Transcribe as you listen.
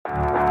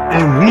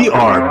And we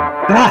are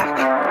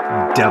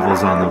back.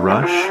 Devils on the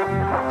Rush,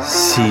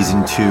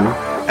 Season 2,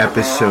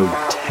 Episode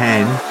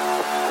 10.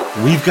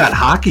 We've got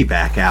hockey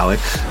back,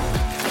 Alex.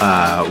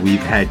 We've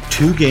had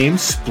 2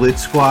 games, split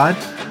squad,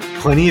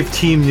 plenty of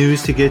team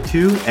news to get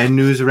to, and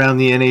news around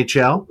the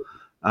NHL.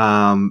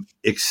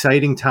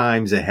 Exciting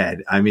times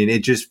ahead. I mean,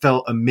 it just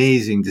felt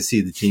amazing to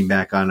see the team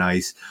back on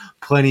ice.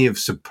 Plenty of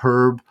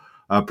superb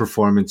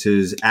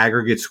performances.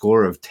 Aggregate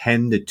score of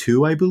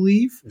 10-2, I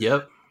believe.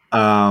 Yep.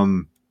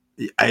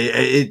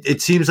 It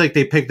seems like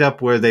they picked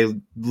up where they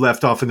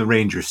left off in the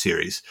Rangers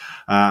series.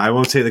 I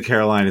won't say the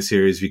Carolina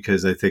series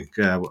because I think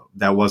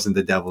that wasn't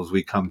the Devils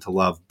we come to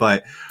love.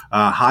 But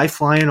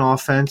high-flying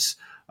offense,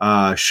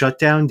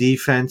 shutdown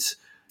defense,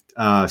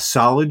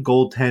 solid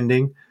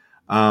goaltending.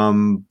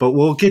 But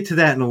we'll get to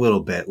that in a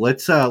little bit.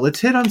 Let's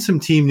hit on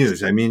some team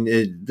news. I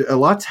mean, a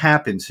lot's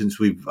happened since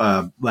we've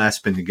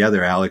last been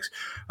together, Alex.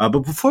 But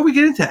before we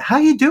get into it, how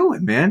you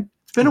doing, man?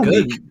 It's been a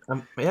week.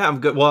 I'm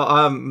good. Well,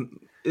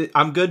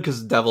 I'm good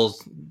because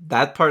Devils.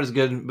 That part is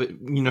good, but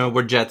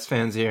we're Jets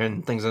fans here,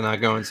 and things are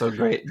not going so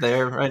great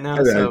there right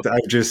now. So.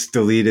 I've just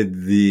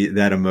deleted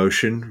that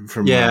emotion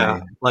from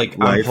my life.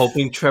 I'm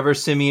hoping Trevor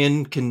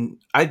Siemian can.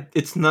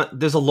 It's not.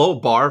 There's a low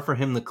bar for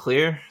him to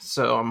clear,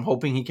 so I'm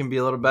hoping he can be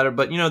a little better.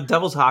 But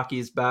Devils hockey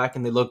is back,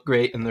 and they look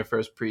great in their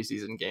first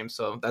preseason game,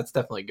 so that's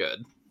definitely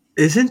good.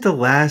 Isn't the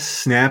last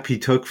snap he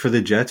took for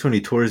the Jets when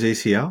he tore his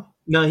ACL?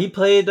 No, he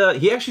played.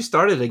 He actually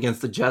started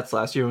against the Jets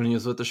last year when he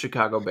was with the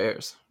Chicago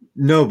Bears.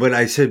 No, but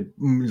I said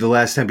the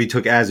last time he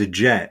took as a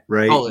Jet,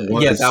 right? Oh,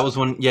 yeah, that was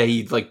when. Yeah,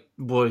 he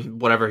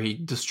whatever he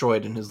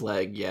destroyed in his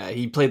leg. Yeah,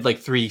 he played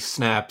 3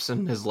 snaps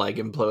and his leg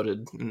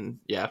imploded. And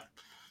yeah,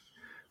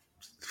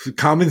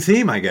 common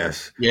theme, I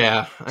guess.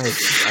 Yeah, I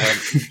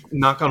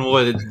knock on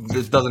wood,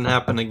 it doesn't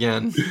happen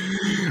again.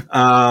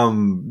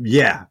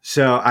 Yeah.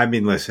 So I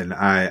mean, listen,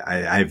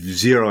 I have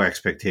zero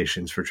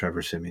expectations for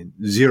Trevor Siemian.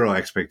 Zero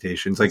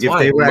expectations. Like if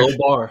they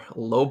were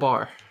low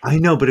bar. I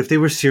know, but if they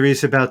were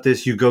serious about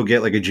this, you go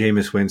get a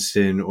Jameis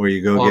Winston, or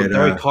you go get.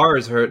 Derek Carr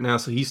is hurt now,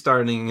 so he's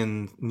starting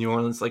in New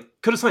Orleans.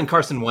 Could have signed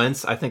Carson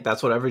Wentz. I think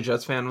that's what every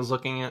Jets fan was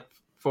looking at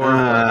for.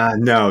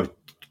 No,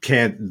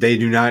 they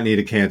do not need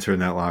a cancer in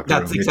that locker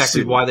room. That's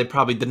exactly why they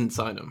probably didn't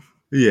sign him.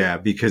 Yeah,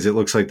 because it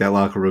looks like that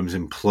locker room's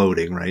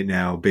imploding right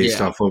now based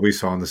off what we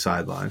saw on the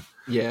sideline.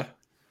 Yeah.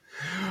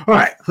 All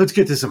right, let's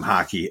get to some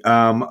hockey.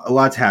 A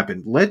lot's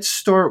happened. Let's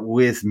start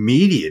with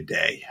Media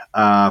Day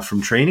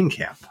from training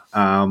camp.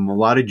 A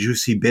lot of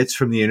juicy bits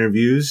from the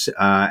interviews.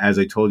 As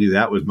I told you,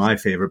 that was my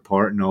favorite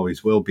part and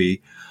always will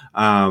be.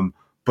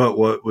 But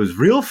what was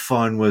real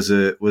fun was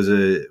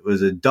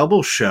a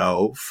double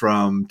show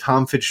from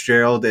Tom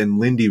Fitzgerald and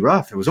Lindy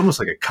Ruff. It was almost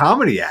like a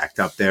comedy act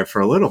up there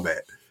for a little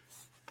bit.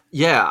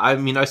 Yeah, I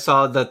mean, I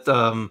saw that.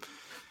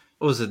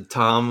 What was it?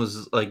 Tom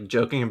was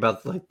joking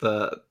about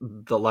the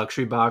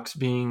luxury box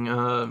being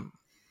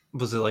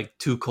was it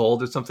too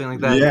cold or something like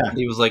that? Yeah, and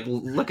he was like,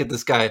 "Look at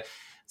this guy.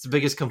 His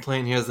biggest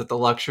complaint here is that the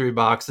luxury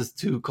box is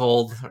too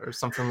cold," or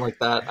something like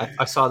that.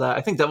 I saw that.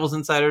 I think Devil's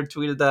Insider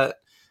tweeted that.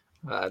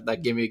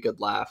 That gave me a good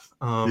laugh.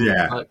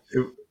 Overall,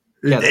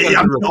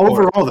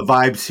 the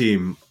vibes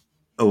seem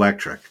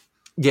electric.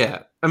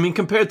 Yeah, I mean,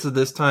 compared to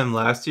this time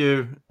last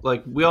year,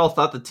 we all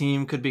thought the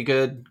team could be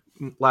good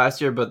last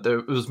year, but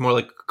it was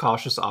more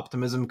cautious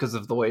optimism because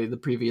of the way the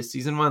previous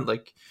season went.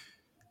 It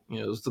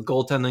was the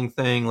goaltending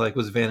thing.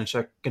 Was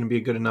Vanacek going to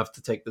be good enough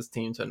to take this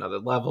team to another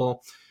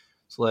level?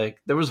 So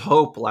there was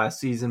hope last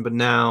season, but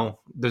now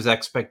there's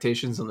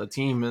expectations on the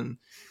team, and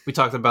we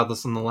talked about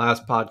this on the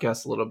last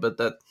podcast a little bit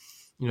that.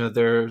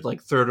 They're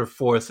 3rd or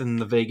 4th in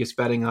the Vegas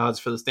betting odds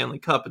for the Stanley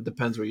Cup. It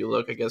depends where you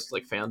look, I guess,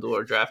 FanDuel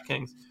or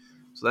DraftKings.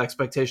 So the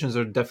expectations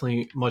are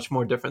definitely much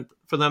more different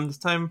for them this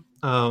time,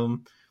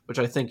 which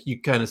I think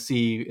you kind of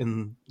see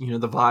in,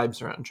 the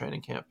vibes around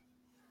training camp.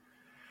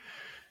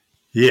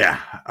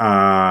 Yeah.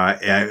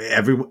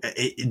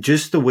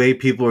 Just the way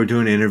people are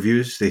doing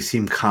interviews, they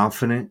seem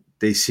confident.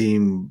 They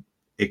seem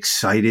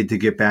excited to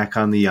get back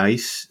on the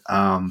ice.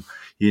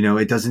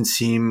 It doesn't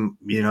seem,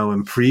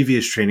 in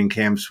previous training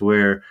camps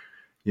where,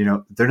 they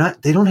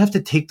don't have to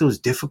take those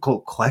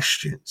difficult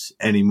questions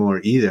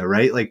anymore either,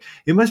 right?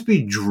 It must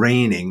be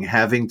draining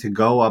having to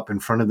go up in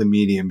front of the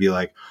media and be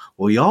like,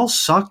 well, y'all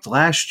sucked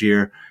last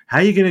year. How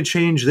are you going to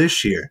change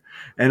this year?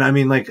 And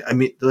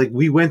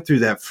we went through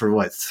that for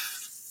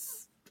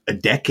a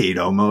decade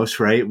almost,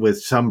 right?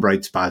 With some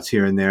bright spots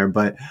here and there,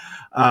 but,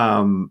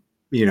 and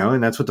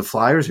that's what the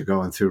Flyers are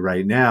going through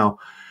right now.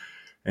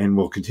 And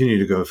will continue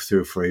to go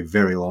through for a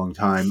very long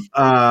time.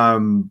 But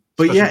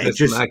especially it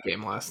just that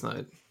game last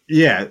night.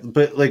 Yeah,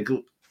 but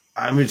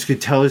I'm just gonna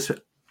tell us,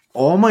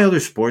 all my other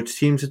sports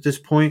teams at this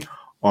point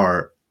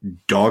are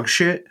dog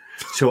shit.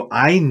 So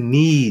I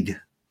need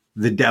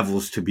the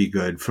Devils to be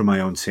good for my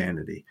own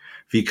sanity,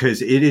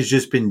 because it has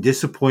just been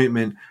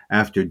disappointment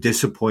after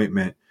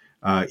disappointment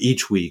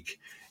each week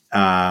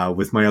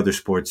with my other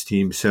sports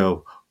team.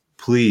 So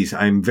please,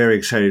 I'm very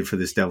excited for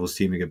this Devils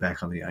team to get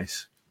back on the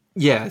ice.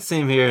 Yeah,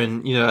 same here.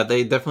 And,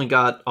 they definitely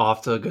got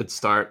off to a good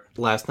start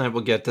last night.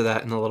 We'll get to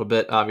that in a little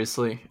bit,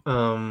 obviously.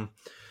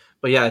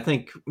 But yeah, I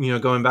think,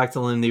 going back to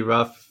Lindy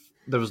Ruff,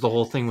 there was the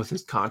whole thing with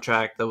his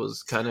contract that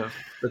was kind of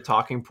the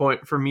talking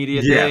point for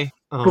media Yeah. day.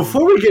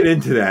 Before we get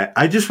into that,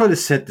 I just want to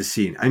set the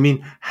scene. I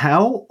mean,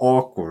 how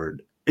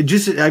awkward.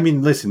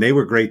 Listen, they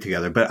were great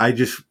together, but I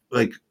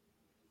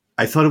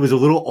thought it was a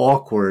little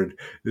awkward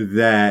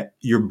that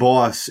your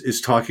boss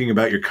is talking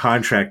about your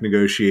contract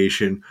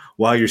negotiation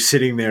while you're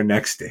sitting there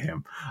next to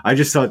him. I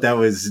just thought that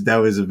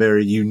was a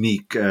very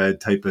unique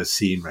type of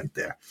scene right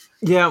there.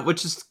 Yeah,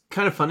 which is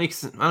kind of funny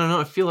because I don't know.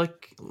 I feel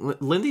like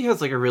Lindy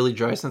has like a really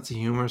dry sense of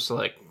humor, so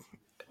like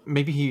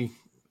maybe he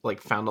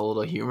like found a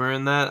little humor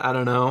in that. I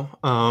don't know.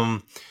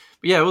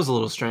 But yeah, it was a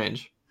little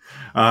strange.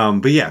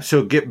 But yeah,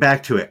 so get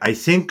back to it. I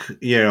think,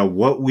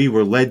 what we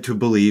were led to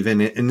believe,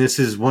 and this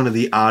is one of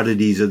the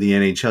oddities of the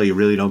NHL. You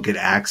really don't get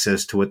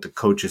access to what the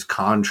coach's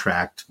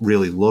contract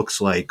really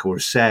looks like or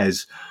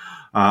says,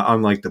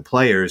 unlike the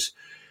players.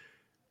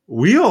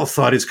 We all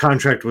thought his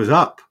contract was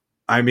up.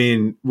 I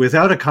mean,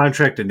 without a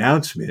contract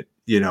announcement,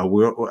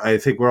 I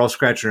think we're all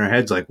scratching our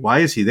heads like, why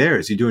is he there?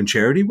 Is he doing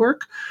charity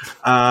work?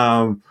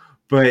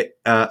 But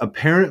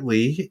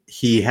apparently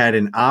he had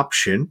an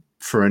option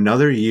for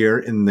another year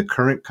in the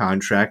current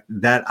contract.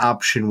 That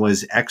option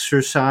was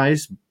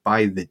exercised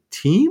by the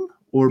team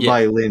or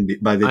by Lindy?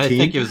 By the team? I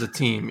think it was a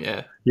team,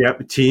 yeah.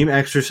 Yep, team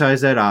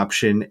exercised that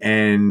option.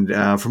 And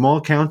from all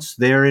accounts,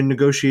 they're in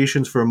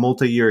negotiations for a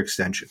multi-year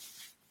extension.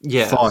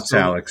 Yeah. Thoughts,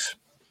 Alex?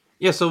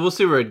 Yeah, so we'll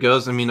see where it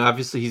goes. I mean,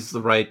 obviously he's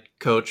the right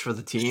coach for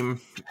the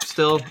team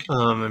still.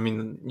 I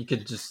mean, you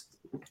could just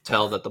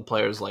tell that the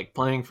players like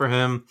playing for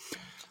him.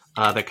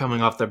 They're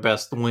coming off their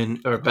best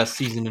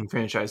season in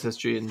franchise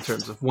history in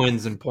terms of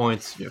wins and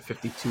points.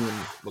 52 and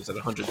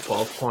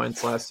 112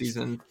 points last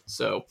season.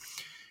 So,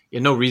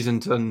 no reason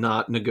to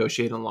not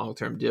negotiate a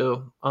long-term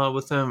deal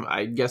with him.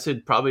 I guess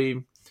it'd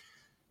probably,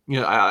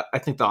 I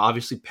think they'll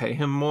obviously pay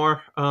him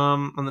more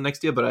on the next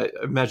deal, but I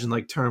imagine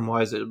like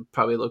term-wise, it would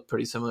probably look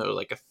pretty similar to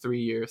like a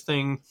 3-year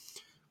thing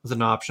with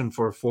an option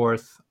for a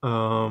fourth.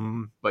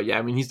 But yeah,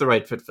 I mean, he's the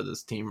right fit for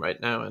this team right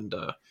now, and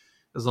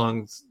as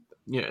long as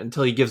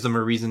until he gives them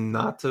a reason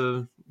not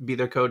to be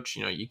their coach,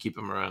 you keep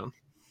him around.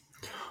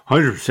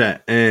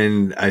 100%.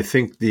 And I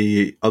think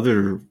the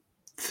other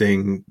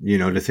thing,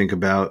 to think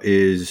about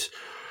is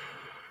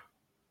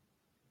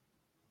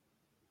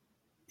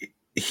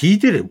he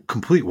did a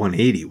complete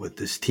 180 with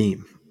this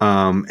team.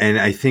 And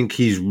I think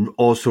he's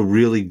also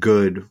really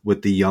good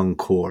with the young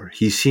core.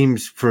 He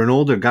seems, for an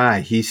older guy,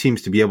 he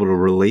seems to be able to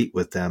relate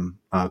with them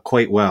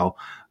quite well.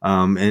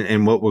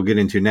 And what we'll get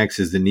into next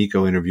is the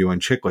Nico interview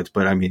on Chicklets.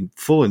 But I mean,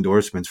 full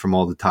endorsements from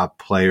all the top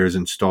players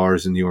and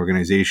stars in the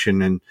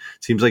organization. And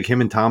it seems like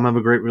him and Tom have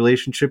a great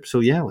relationship. So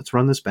yeah, let's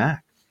run this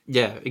back.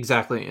 Yeah,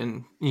 exactly.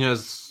 And,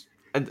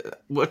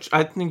 which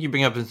I think you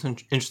bring up is an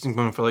interesting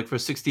point for a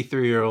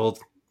 63-year-old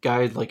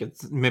guy. Like,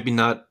 it's maybe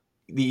not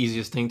the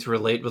easiest thing to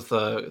relate with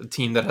a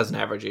team that has an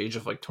average age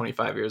of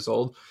 25 years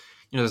old.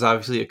 There's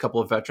obviously a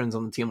couple of veterans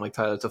on the team like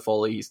Tyler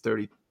Toffoli. He's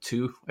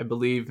 32, I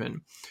believe.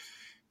 And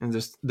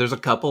there's a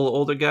couple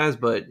older guys,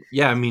 but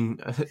yeah, I mean,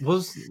 what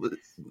was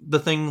the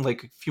thing a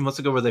few months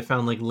ago where they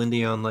found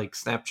Lindy on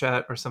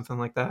Snapchat or something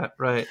like that,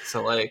 right?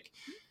 So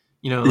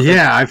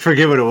yeah, I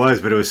forget what it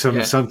was, but it was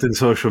something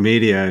social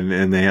media,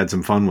 and they had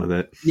some fun with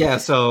it. Yeah,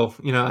 so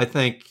I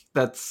think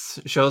that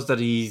shows that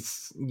he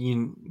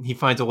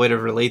finds a way to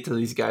relate to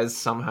these guys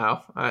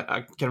somehow.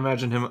 I can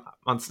imagine him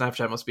on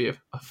Snapchat must be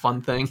a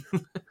fun thing.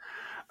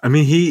 I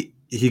mean,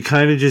 he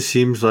kind of just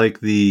seems like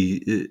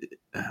the.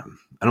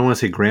 I don't want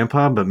to say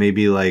grandpa, but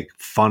maybe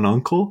fun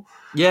uncle.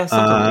 Yeah,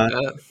 something like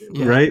that.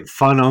 Yeah. Right?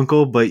 Fun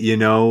uncle, but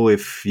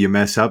if you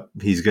mess up,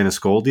 he's going to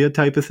scold you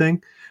type of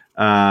thing.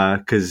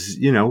 Because,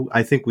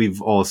 I think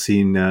we've all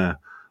seen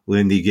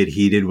Lindy get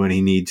heated when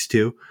he needs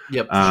to.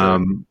 Yep,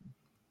 sure.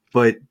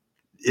 But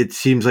it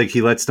seems like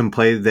he lets them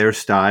play their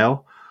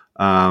style.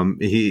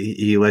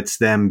 He lets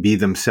them be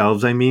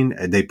themselves. I mean,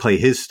 they play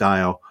his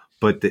style,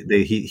 but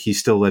he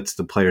still lets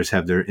the players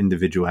have their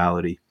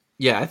individuality.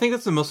 Yeah, I think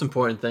that's the most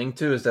important thing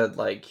too. Is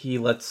that he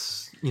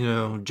lets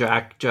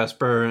Jack,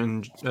 Jesper,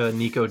 and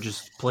Nico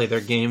just play their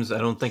games. I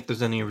don't think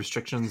there's any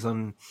restrictions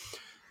on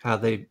how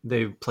they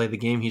play the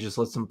game. He just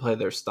lets them play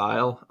their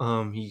style.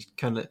 He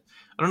kind of,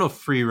 I don't know if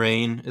free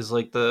reign is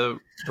the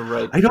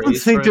right. I don't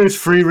think there's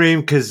free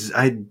reign because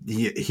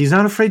he's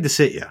not afraid to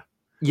sit you.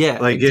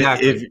 Yeah,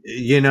 exactly.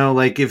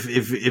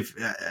 If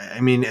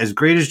I mean, as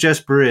great as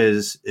Jesper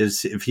is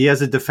if he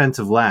has a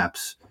defensive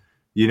lapse,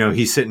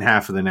 he's sitting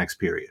half of the next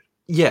period.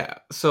 Yeah,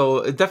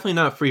 so definitely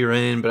not free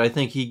reign, but I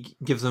think he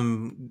gives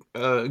them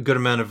a good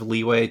amount of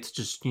leeway to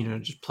just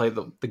play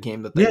the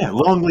game that they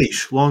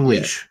want. long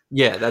leash.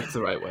 Yeah, that's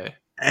the right way.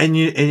 And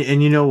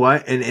you know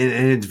what? And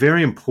it's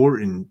very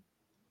important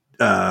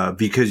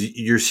because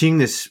you're seeing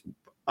this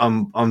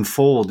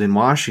unfold in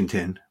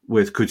Washington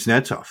with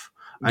Kuznetsov.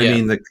 I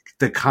mean,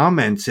 the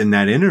comments in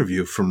that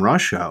interview from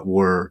Russia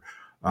were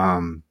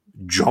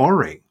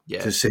jarring,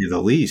 to say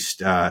the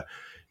least.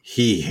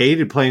 He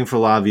hated playing for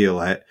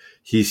Laviolette.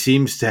 He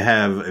seems to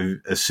have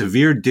a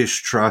severe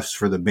distrust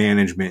for the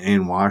management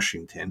in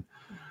Washington.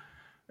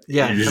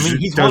 Yeah, It I mean, just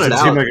he's wanted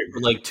doesn't seem out like for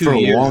like for 2 a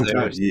years long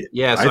there. time.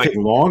 Yeah, I so think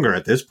longer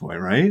at this point,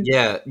 right?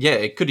 yeah,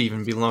 it could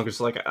even be longer.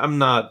 So like, I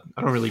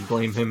don't really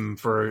blame him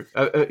for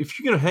if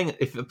you're gonna hang.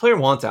 If a player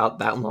wants out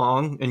that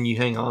long and you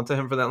hang on to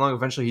him for that long,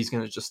 eventually he's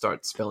gonna just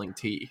start spilling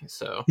tea.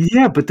 So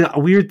Yeah, but the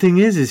weird thing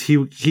is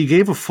he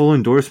gave a full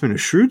endorsement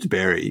of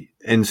Shrewsbury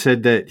and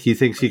said that he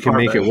thinks he can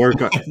make it Carberry,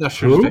 work. no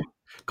Shrewsbury, Who?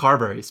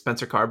 Carberry,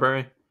 Spencer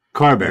Carberry,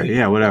 Carberry,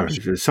 yeah, whatever.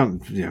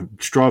 Some some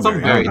strawberry. I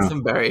don't berry, know.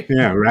 some berry.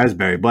 Yeah,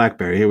 raspberry,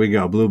 blackberry. Here we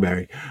go,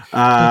 blueberry.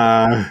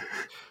 I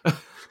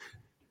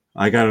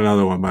got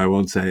another one, but I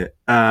won't say it.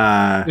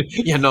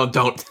 Yeah, no,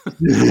 don't. I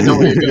know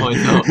where you're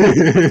going. No.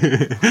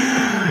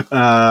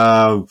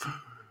 uh,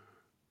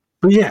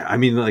 but yeah, I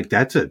mean, like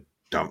that's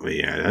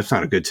that's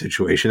not a good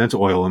situation. That's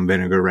oil and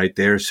vinegar right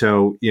there.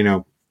 So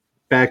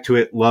back to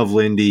it. Love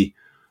Lindy,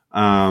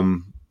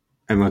 and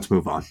let's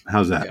move on.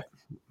 How's that?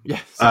 Yeah,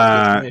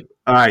 sounds good to me.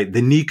 All right,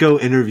 the Nico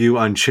interview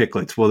on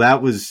Chicklets. Well,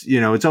 that was,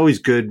 it's always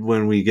good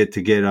when we get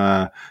to get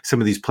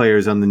some of these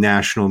players on the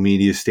national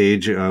media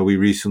stage. We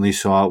recently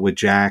saw it with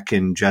Jack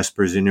and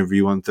Jesper's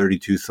interview on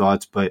 32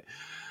 Thoughts, but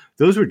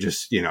those were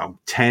just,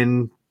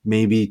 10,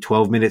 maybe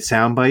 12-minute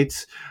sound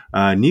bites.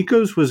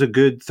 Nico's was a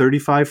good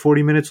 35,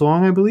 40 minutes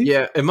long, I believe.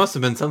 Yeah, it must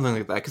have been something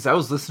like that because I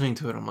was listening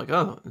to it. I'm like,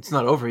 oh, it's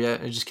not over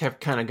yet. It just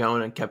kept kind of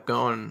going and kept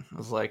going. I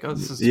was like, oh,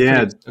 this is a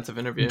pretty extensive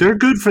interview. They're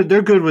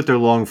good with their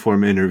long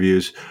form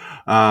interviews.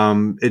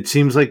 It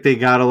seems like they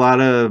got a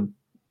lot of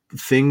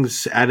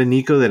things out of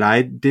Nico that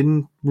I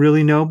didn't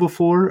really know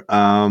before.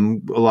 A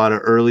lot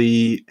of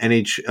early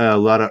a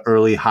lot of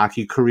early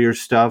hockey career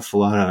stuff, a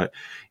lot of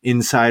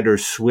insider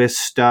Swiss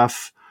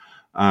stuff.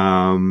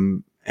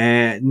 And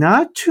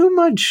not too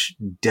much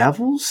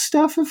Devils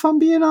stuff, if I'm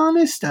being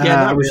honest. Yeah,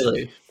 not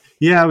really.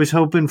 Yeah, I was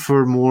hoping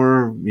for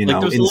more, there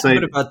was a little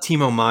bit about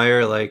Timo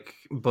Meier,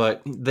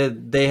 but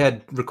they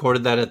had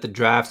recorded that at the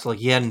draft, so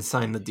he hadn't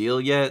signed the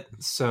deal yet.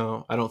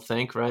 So I don't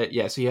think, right?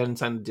 Yeah, so he hadn't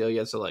signed the deal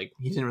yet, so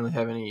he didn't really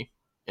have any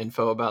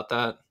info about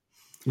that.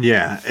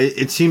 Yeah,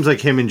 it seems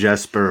like him and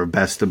Jesper are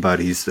best of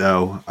buddies,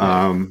 though.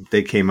 Yeah.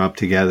 They came up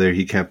together.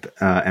 He kept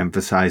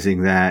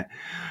emphasizing that.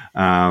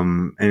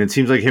 And it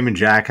seems like him and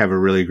Jack have a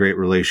really great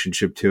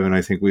relationship too, and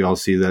I think we all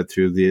see that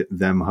through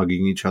them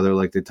hugging each other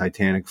like the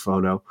Titanic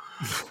photo.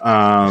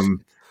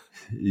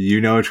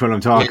 You know which one I'm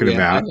talking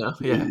about. I know,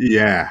 yeah.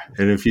 Yeah,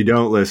 and if you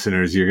don't,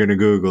 listeners, you're going to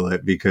Google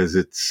it because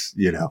it's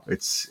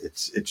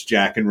it's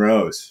Jack and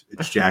Rose.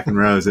 It's Jack and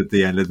Rose at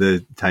the end of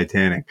the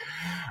Titanic.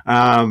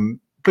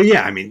 But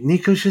yeah, I mean,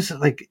 Nico's just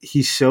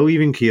he's so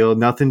even keeled.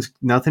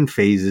 Nothing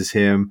phases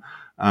him.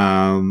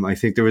 I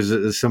think there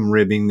was some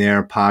ribbing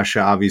there.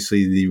 Pasha,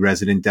 obviously the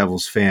resident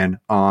Devils fan,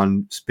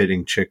 on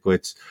Spitting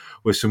Chicklets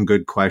with some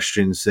good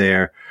questions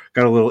there.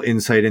 Got a little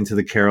insight into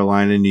the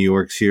Carolina-New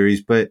York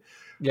series, but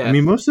yeah, I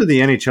mean, most of the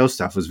NHL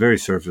stuff was very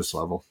surface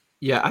level.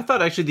 Yeah, I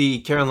thought actually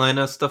the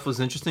Carolina stuff was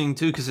interesting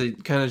too because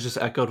it kind of just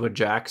echoed what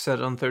Jack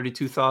said on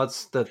 32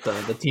 Thoughts, that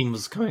the team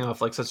was coming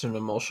off such an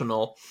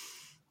emotional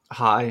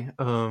high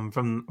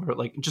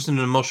just an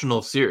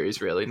emotional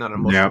series, really, not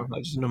emotional,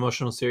 just an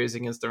emotional series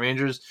against the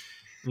Rangers.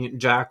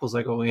 Jack was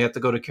like, "Oh, we have to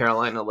go to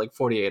Carolina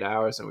 48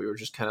 hours," and we were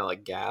just kind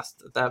of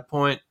gassed at that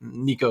point.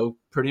 Nico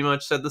pretty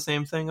much said the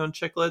same thing on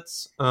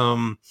Chicklets.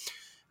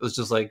 It was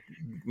just it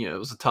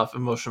was a tough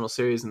emotional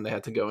series, and they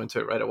had to go into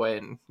it right away.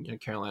 And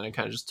Carolina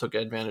kind of just took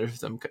advantage of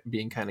them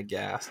being kind of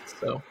gassed.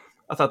 So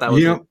I thought that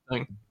was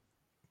interesting.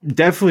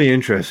 Definitely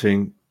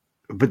interesting.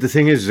 But the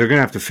thing is, they're going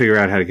to have to figure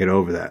out how to get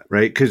over that,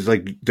 right? Because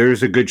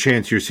there's a good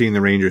chance you're seeing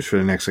the Rangers for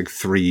the next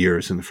 3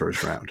 years in the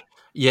first round.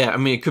 Yeah, I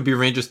mean, it could be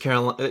Rangers,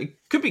 Carolina.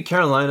 It could be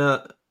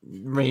Carolina,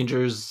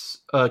 Rangers.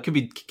 It could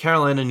be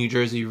Carolina, New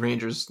Jersey,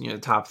 Rangers.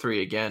 Top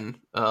three again.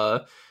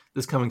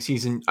 This coming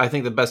season, I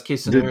think the best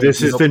case scenario.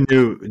 This is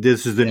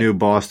the new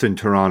Boston,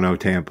 Toronto,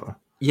 Tampa.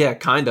 Yeah,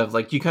 kind of.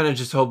 You kind of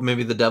just hope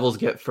maybe the Devils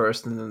get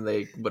first, and then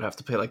they would have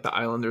to play the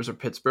Islanders or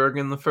Pittsburgh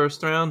in the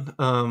first round.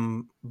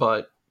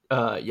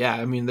 Yeah,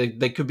 I mean,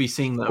 they could be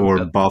seeing that.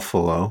 Or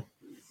Buffalo.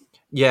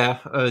 Yeah,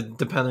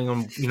 depending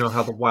on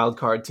how the wild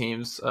card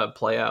teams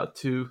play out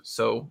too.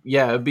 So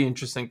yeah, it'd be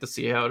interesting to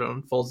see how it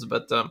unfolds.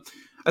 But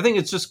I think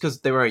it's just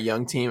because they were a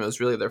young team. It was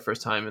really their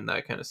first time in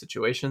that kind of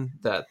situation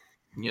that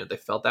they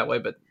felt that way.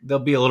 But they'll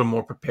be a little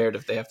more prepared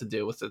if they have to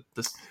deal with it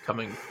this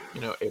coming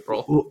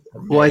April.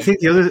 Well, I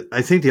think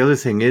the other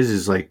thing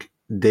is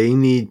they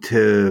need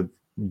to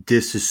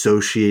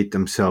disassociate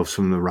themselves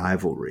from the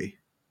rivalry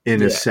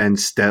in a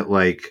sense that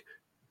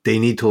they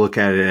need to look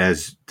at it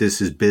as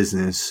this is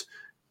business.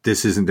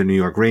 This isn't the New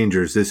York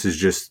Rangers. This is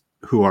just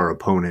who our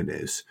opponent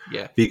is.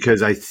 Yeah.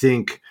 Because I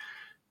think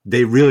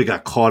they really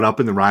got caught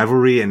up in the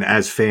rivalry. And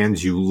as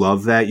fans, you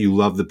love that. You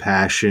love the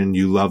passion.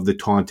 You love the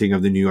taunting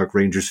of the New York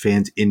Rangers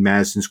fans in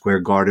Madison Square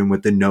Garden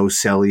with the no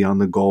Selly on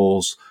the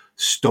goals,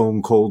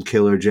 Stone Cold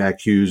Killer Jack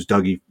Hughes,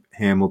 Dougie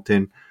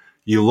Hamilton.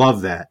 You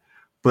love that.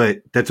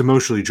 But that's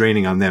emotionally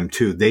draining on them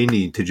too. They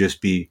need to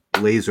just be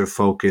laser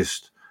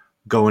focused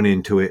going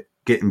into it,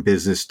 getting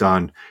business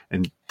done.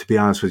 And to be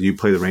honest with you,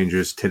 play the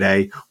Rangers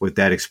today with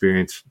that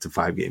experience. It's a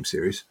 5-game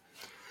series.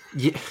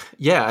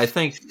 Yeah, I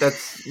think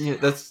that's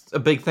a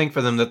big thing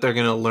for them that they're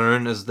going to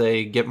learn as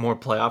they get more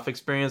playoff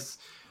experience.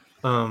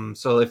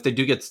 So if they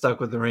do get stuck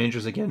with the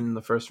Rangers again in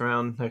the first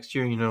round next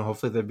year,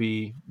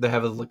 hopefully they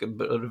have a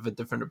bit of a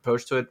different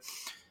approach to it.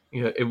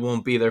 It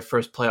won't be their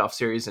first playoff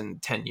series in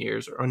 10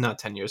 years, or not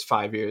 10 years,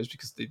 5 years,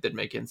 because they did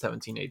make it in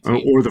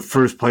 17-18. Or the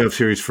first playoff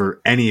series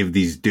for any of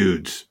these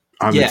dudes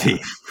on the team.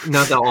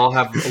 Not that all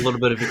have a little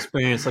bit of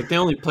experience. Like the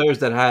only players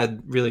that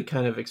had really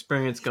kind of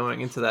experience going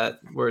into that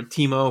were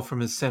Timo from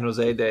his San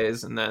Jose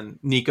days, and then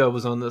Nico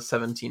was on the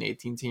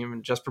 17-18 team,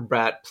 and Jesper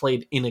Bratt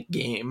played in a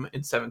game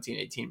in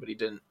 17-18, but he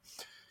didn't.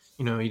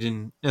 He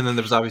didn't. And then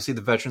there was obviously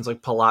the veterans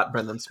like Palat,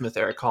 Brendan Smith,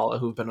 Eric Halla,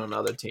 who've been on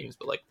other teams,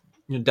 but like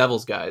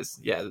Devils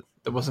guys,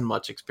 there wasn't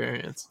much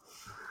experience.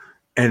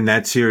 And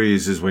that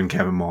series is when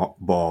Kevin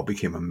Ball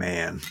became a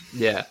man.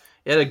 Yeah,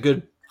 he had a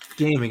good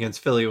game against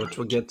Philly, which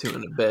we'll get to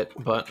in a bit.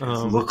 But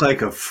looked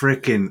like a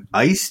freaking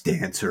ice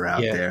dancer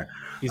out there.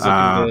 He's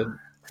looking good.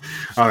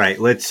 All right,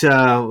 let's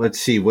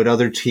see what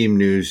other team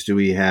news do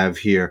we have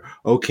here.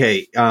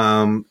 Okay,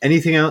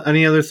 anything else?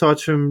 Any other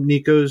thoughts from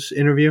Nico's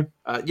interview?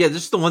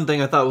 Just the one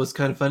thing I thought was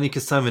kind of funny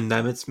because Simon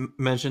Nemitz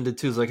mentioned it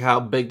too, is like how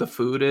big the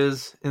food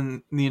is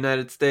in the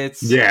United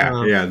States.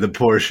 Yeah, the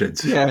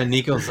portions. Yeah, and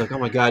Nico's like, oh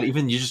my god,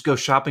 even you just go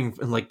shopping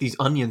and like these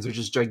onions are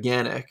just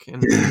gigantic.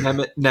 And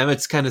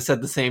Nemitz kind of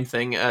said the same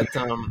thing at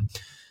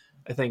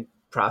I think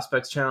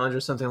Prospects Challenge or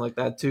something like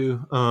that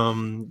too.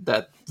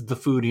 That the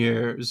food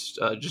here is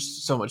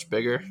just so much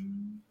bigger.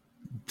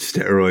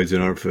 Steroids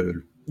in our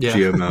food. Yeah.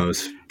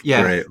 GMOs.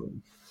 Yeah. Great.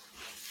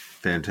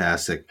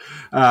 Fantastic.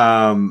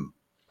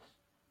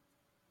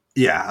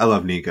 Yeah, I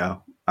love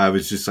Nico. I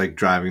was just like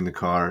driving the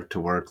car to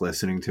work,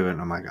 listening to it, and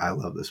I'm like, I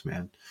love this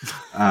man.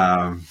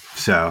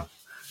 So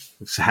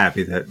I'm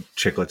happy that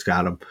Chicklets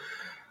got him.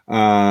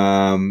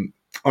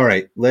 All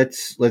right,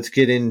 let's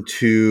get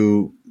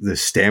into the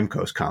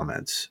Stamkos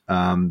comments.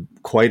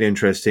 Quite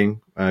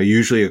interesting.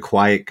 Usually a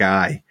quiet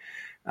guy,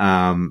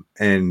 and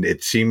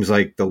it seems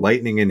like the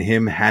Lightning and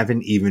him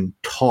haven't even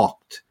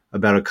talked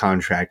about a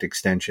contract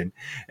extension.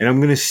 And I'm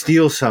going to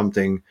steal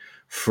something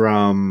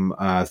from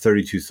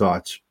 32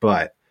 Thoughts,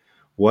 but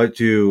what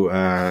do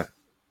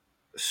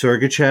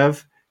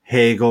Sergachev,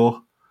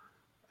 Hagel,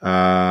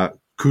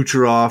 Kucherov,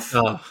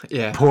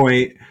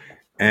 Point,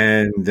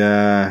 and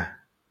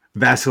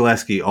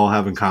Vasilevsky all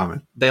have in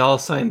common? They all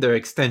signed their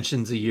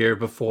extensions a year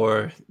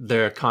before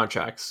their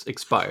contracts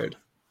expired.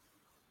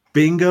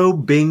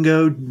 Bingo,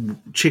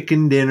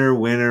 chicken dinner,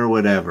 winner,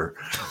 whatever.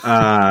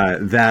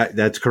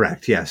 That's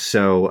correct. Yes.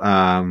 So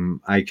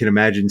I can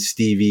imagine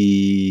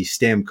Stevie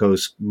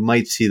Stamkos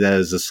might see that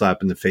as a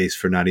slap in the face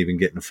for not even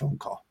getting a phone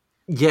call.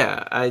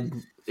 Yeah,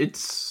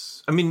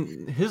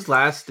 his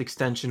last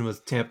extension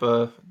with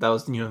Tampa, that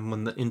was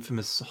when the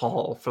infamous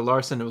haul for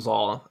Larson, it was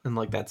all in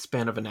like that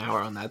span of an hour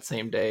on that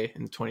same day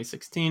in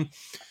 2016.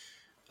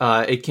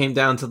 It came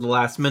down to the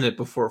last minute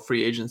before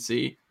free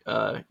agency.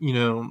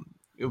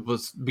 It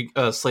was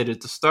slated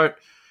to start.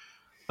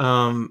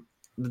 The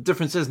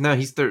difference is now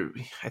he's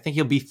I think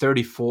he'll be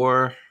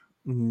 34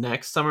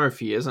 next summer if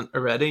he isn't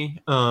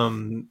already.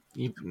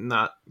 He's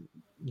not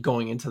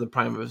going into the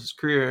prime of his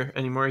career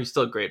anymore. He's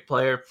still a great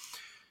player.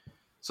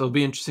 So it'll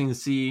be interesting to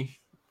see,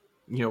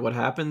 what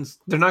happens.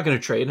 They're not going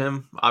to trade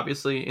him,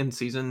 obviously, in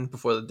season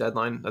before the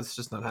deadline. That's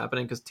just not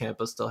happening because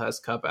Tampa still has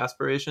cup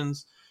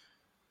aspirations.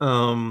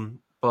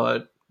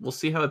 But we'll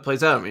see how it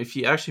plays out. I mean, if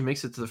he actually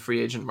makes it to the free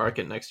agent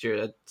market next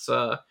year, that's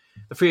the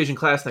free agent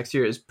class next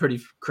year is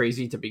pretty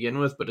crazy to begin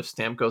with. But if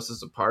Stamkos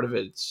is a part of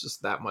it, it's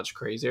just that much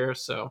crazier.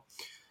 So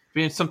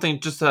it's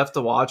something just to have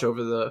to watch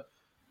over the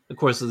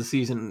course of the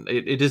season.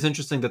 It is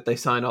interesting that they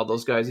signed all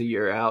those guys a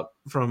year out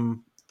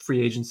from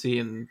free agency,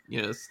 and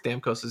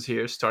Stamkos is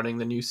here starting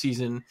the new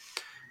season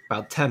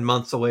about 10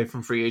 months away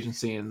from free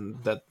agency,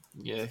 and that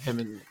him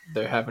and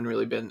there haven't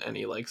really been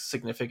any like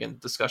significant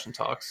discussion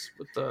talks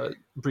with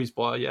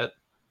Brisebois yet.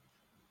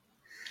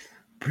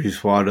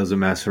 Brisebois doesn't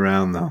mess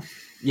around though.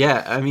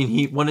 Yeah, I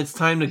mean, when it's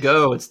time to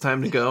go, it's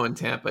time to go in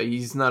Tampa.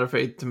 He's not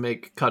afraid to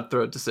make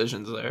cutthroat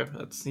decisions there.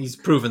 He's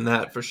proven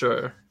that for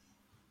sure.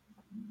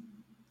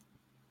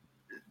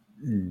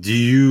 Do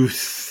you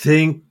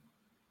think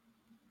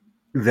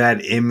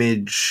that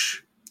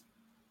image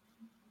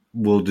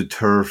will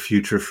deter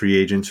future free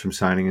agents from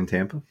signing in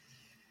Tampa?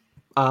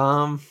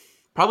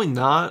 Probably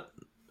not,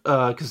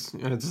 because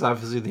it's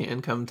obviously the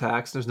income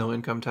tax. There's no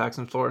income tax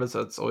in Florida,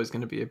 so it's always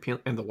going to be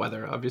appealing, and the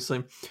weather, obviously,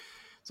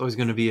 it's always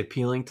going to be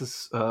appealing to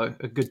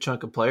a good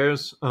chunk of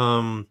players.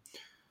 But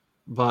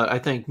I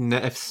think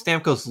if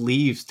Stamkos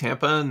leaves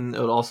Tampa, and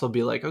it would also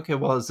be like, okay,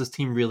 well, is this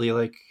team really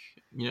like?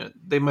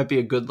 They might be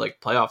a good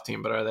like playoff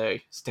team, but are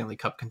they Stanley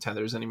Cup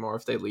contenders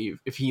anymore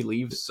if he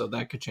leaves? So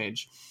that could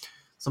change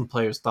some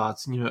players'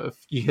 thoughts. If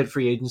you hit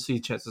free agency,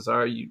 chances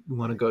are you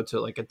want to go to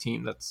like a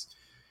team that's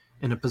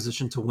in a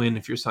position to win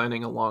if you're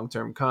signing a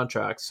long-term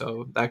contract.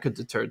 So that could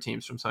deter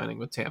teams from signing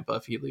with Tampa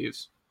if he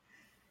leaves.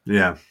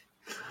 Yeah.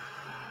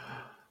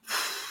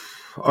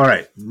 All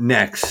right.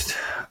 Next,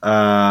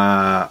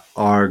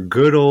 our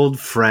good old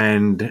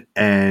friend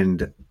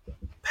and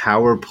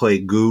power play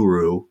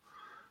guru,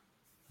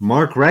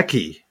 Mark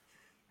Recchi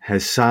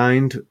has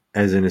signed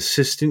as an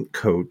assistant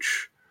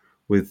coach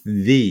with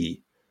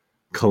the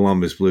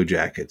Columbus Blue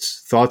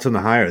Jackets. Thoughts on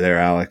the hire there,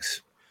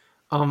 Alex?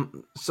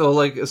 So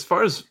like as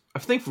far as I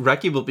think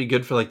Recchi will be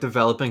good for like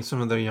developing some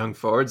of their young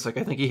forwards. Like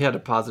I think he had a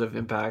positive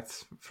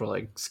impact for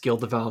like skill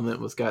development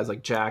with guys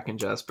like Jack and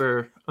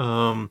Jesper.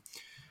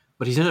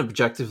 But he's an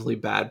objectively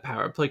bad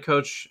power play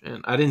coach,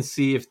 and I didn't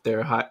see if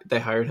they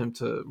hired him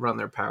to run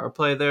their power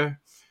play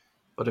there.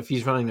 But if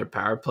he's running their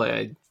power play,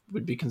 I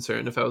would be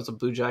concerned if I was a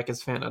Blue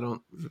Jackets fan. I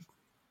don't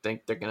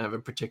think they're gonna have a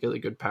particularly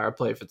good power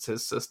play if it's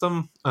his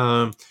system.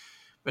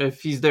 But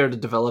if he's there to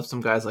develop some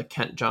guys like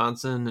Kent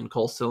Johnson and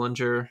Cole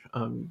Sillinger,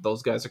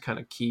 those guys are kind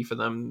of key for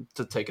them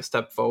to take a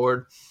step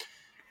forward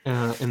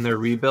in their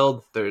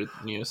rebuild. They're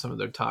some of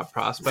their top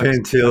prospects.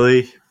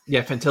 Fantilli.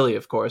 Yeah, Fantilli,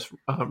 of course.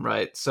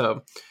 Right.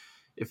 So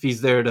if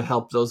he's there to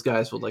help those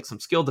guys with like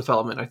some skill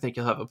development, I think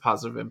he'll have a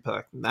positive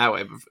impact in that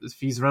way. But if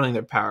he's running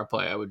their power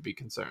play, I would be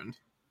concerned.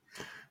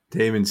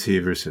 Damon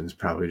Severson's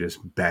probably just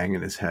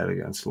banging his head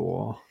against the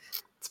wall.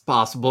 It's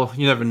possible.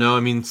 You never know. I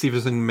mean,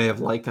 Severson may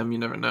have liked him. You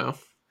never know.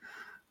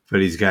 But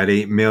he's got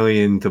 $8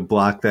 million to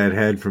block that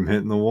head from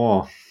hitting the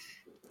wall.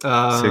 6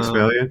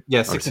 million?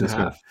 Yeah,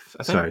 6.5.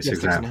 Sorry,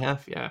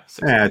 6.5. Yeah,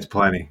 yeah, it's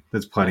plenty.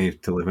 That's plenty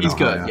to live in. He's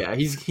Ohio. good. Yeah,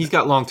 he's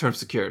got long-term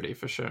security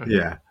for sure.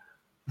 Yeah,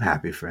 I'm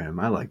happy for him.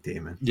 I like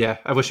Damon. Yeah,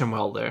 I wish him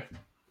well there.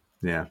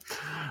 Yeah.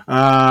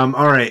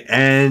 All right,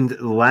 and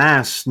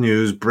last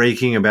news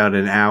breaking about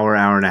an hour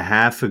and a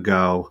half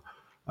ago.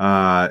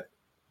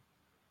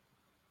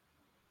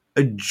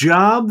 A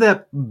job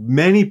that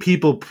many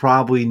people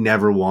probably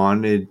never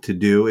wanted to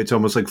do. It's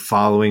almost like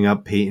following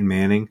up Peyton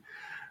Manning,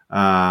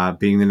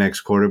 being the next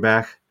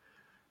quarterback.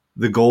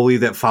 The goalie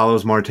that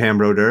follows Martin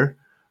Brodeur,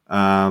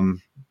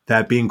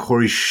 that being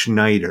Corey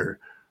Schneider.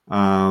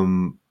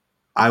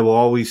 I will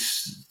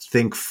always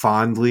think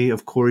fondly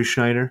of Corey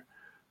Schneider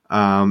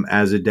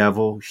as a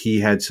Devil. He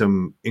had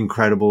some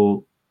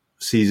incredible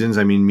seasons.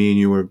 I mean, me and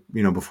you were,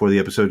 before the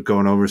episode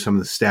going over some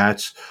of the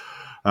stats.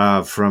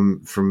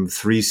 From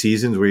 3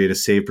 seasons where he had a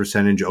save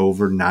percentage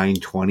over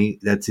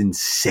 .920. That's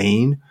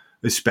insane,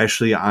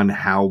 especially on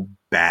how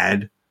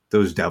bad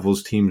those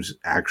Devils teams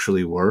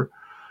actually were.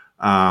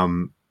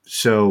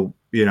 So,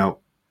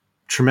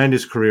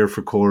 tremendous career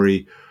for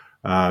Corey.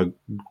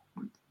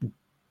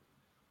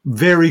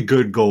 Very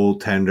good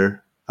goaltender.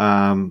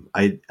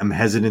 I'm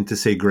hesitant to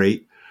say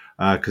great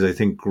because I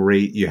think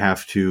great, you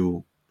have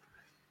to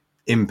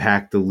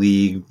impact the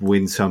league,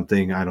 win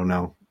something. I don't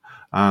know.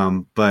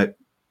 But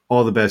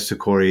all the best to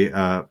Corey.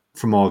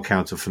 From all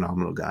accounts, a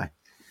phenomenal guy.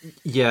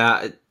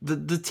 Yeah,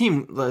 the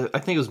team, I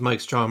think it was Mike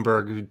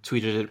Stromberg who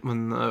tweeted it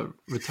when the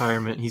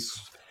retirement.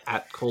 He's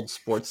at Cold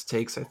Sports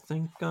Takes, I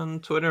think, on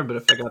Twitter. But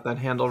if I got that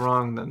handle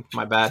wrong, then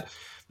my bad.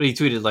 But he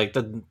tweeted like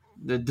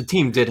the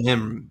team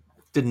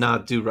did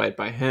not do right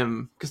by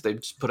him because they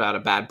just put out a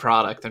bad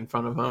product in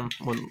front of him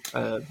when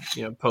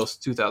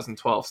post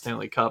 2012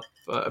 Stanley Cup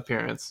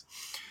appearance.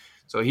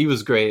 So he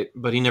was great,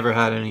 but he never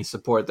had any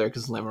support there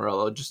because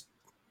Lamoriello just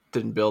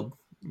didn't build.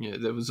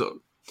 It was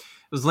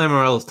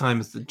Lamoriello's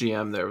time as the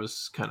GM there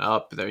was kind of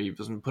up there. He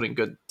wasn't putting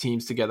good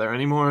teams together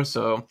anymore.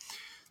 So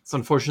it's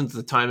unfortunate that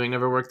the timing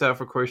never worked out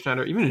for Corey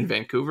Schneider. Even in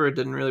Vancouver, it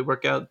didn't really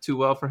work out too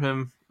well for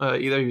him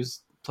either. He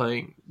was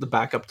playing the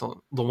backup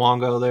to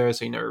Luongo there,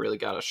 so he never really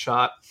got a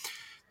shot.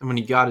 And when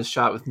he got his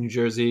shot with New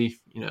Jersey,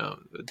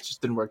 it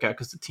just didn't work out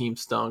because the team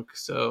stunk.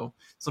 So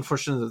it's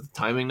unfortunate that the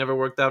timing never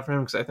worked out for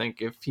him because I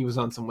think if he was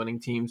on some winning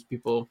teams,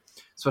 people,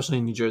 especially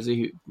in New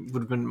Jersey,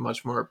 would have been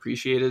much more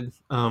appreciated.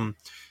 And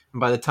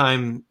by the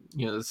time,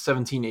 the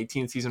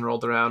 17-18 season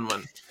rolled around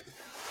when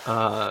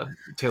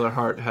Taylor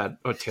Hall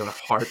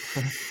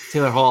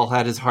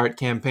had his Hart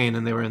campaign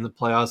and they were in the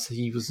playoffs,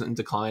 he was in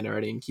decline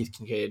already, and Keith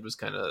Kincaid was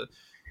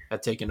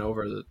had taken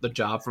over the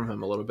job from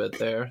him a little bit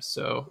there.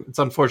 So it's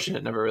unfortunate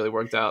it never really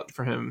worked out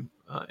for him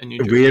in New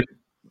Jersey.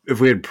 If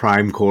we had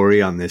prime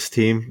Corey on this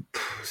team,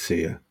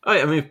 see ya.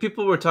 I mean, if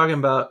people were talking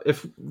about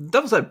if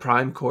Devils had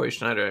prime Corey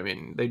Schneider, I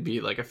mean, they'd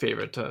be like a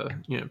favorite to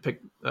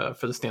pick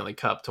for the Stanley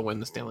Cup, to win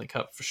the Stanley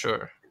Cup for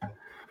sure.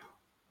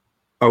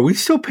 Are we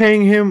still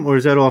paying him, or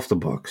is that off the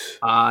books?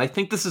 I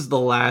think this is the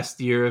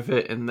last year of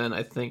it, and then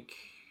I think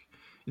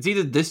it's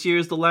either this year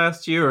is the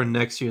last year or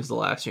next year is the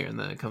last year, and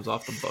then it comes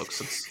off the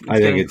books. I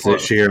think it's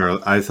close. This year.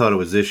 I thought it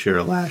was this year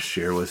or last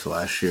year was the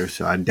last year,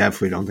 so I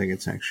definitely don't think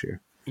it's next year.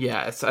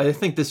 Yeah, I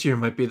think this year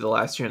might be the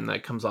last year, and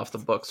that comes off the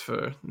books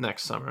for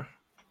next summer.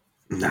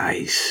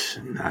 Nice.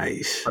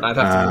 But I'd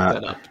have to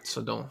look that up,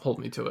 so don't hold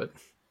me to it.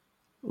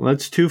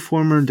 Let's 2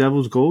 former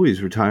Devils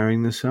goalies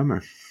retiring this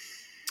summer.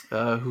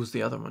 Who's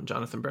the other one?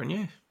 Jonathan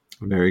Bernier.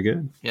 Very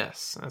good.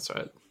 Yes, that's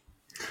right.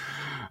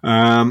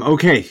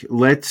 Okay,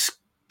 let's.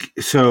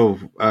 So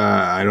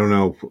I don't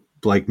know.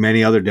 Like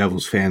many other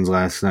Devils fans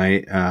last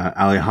night,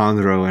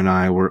 Alejandro and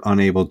I were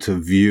unable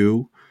to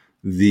view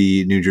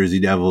the New Jersey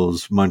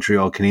Devils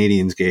Montreal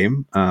Canadiens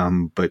game,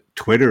 but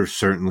Twitter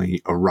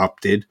certainly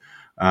erupted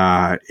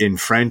in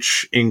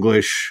French,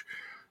 English,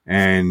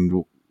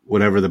 and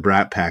whatever the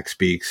Brat Pack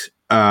speaks.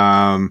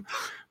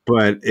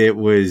 but it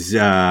was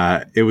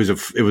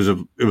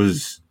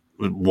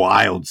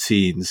wild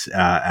scenes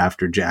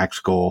after Jack's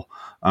goal.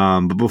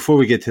 But before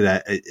we get to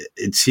that,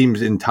 it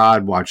seems, and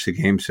Todd watched the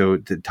game, so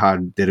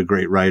Todd did a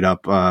great write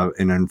up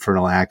in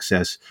Infernal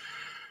Access.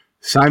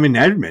 Simon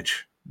Nemec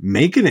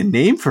making a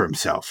name for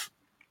himself.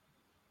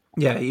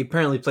 Yeah, he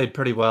apparently played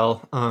pretty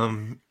well.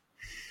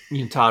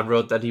 Todd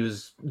wrote that he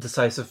was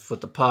decisive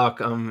with the puck.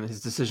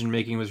 His decision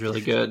making was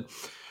really good.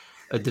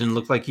 It didn't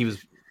look like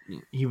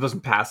he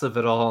wasn't passive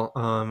at all.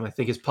 I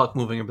think his puck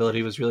moving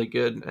ability was really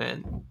good,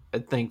 and I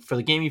think for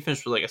the game he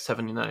finished with like a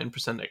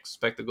 79%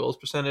 expected goals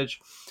percentage.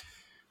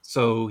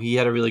 So he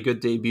had a really good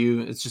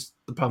debut. It's just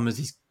the problem is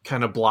he's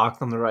kind of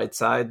blocked on the right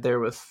side there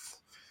with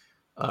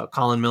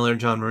Colin Miller,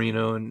 John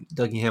Marino, and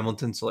Dougie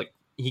Hamilton. So like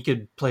he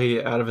could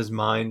play out of his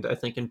mind, I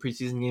think, in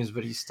preseason games,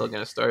 but he's still going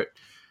to start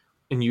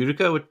in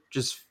Utica, which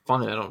is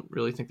fun. I don't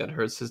really think that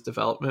hurts his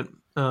development,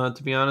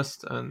 to be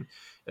honest. And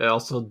it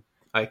also,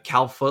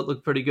 Cal Foote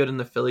looked pretty good in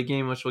the Philly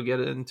game, which we'll get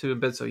into a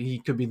bit. So he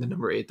could be the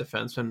number 8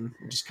 defenseman.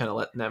 Just kind of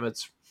let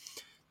Nemec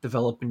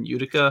develop in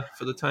Utica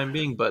for the time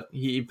being. But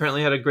he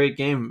apparently had a great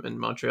game in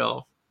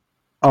Montreal.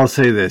 I'll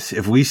say this: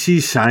 if we see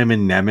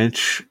Simon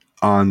Nemec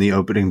on the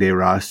opening day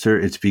roster,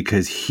 it's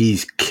because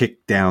he's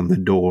kicked down the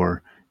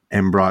door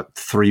and brought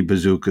 3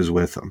 bazookas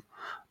with him.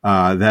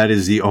 That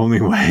is the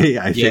only way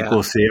I think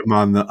we'll see him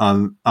on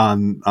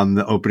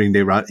the opening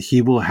day roster.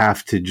 He will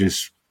have to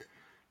just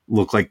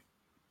look like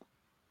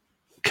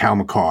Cal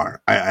McCarr.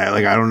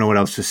 I don't know what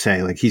else to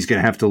say. Like, he's going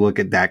to have to look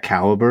at that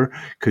caliber,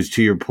 because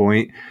to your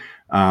point,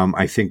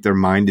 I think their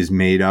mind is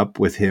made up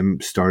with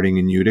him starting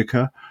in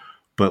Utica.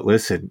 But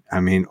listen, I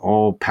mean,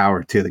 all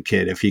power to the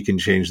kid. If he can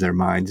change their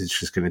minds, it's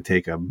just going to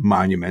take a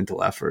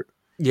monumental effort.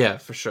 Yeah,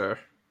 for sure.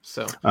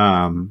 So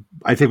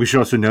I think we should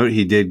also note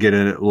he did get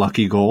a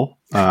lucky goal.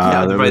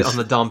 Right on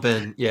the dump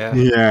in. Yeah.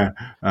 Yeah.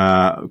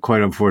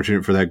 Quite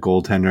unfortunate for that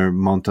goaltender,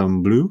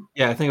 Montembeau.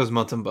 Yeah, I think it was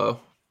Montembeau.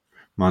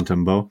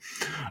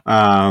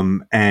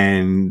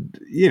 And,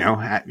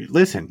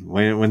 listen,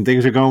 when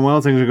things are going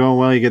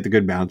well, you get the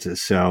good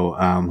bounces. So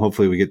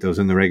hopefully we get those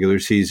in the regular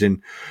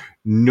season.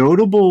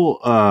 Notable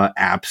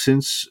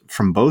absence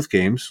from both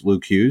games,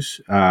 Luke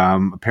Hughes.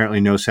 Apparently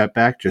no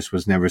setback, just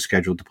was never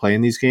scheduled to play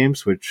in these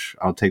games, which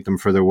I'll take them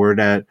for their word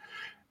at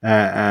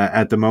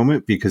the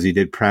moment, because he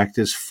did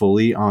practice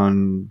fully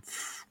on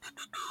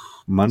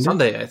Monday.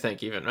 Sunday, I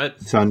think, even,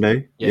 right?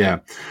 Sunday,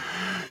 yeah.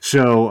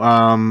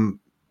 So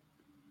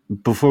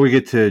before we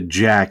get to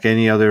Jack,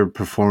 any other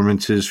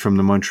performances from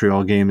the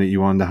Montreal game that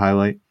you wanted to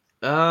highlight?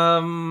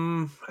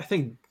 I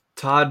think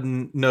Todd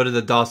noted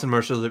that Dawson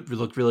Mercer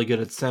looked really good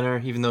at center,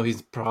 even though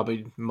he's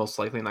probably most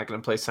likely not going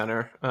to play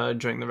center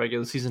during the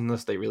regular season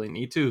unless they really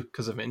need to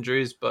because of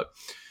injuries. But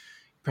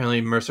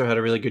apparently Mercer had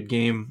a really good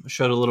game,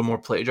 showed a little more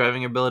play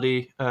driving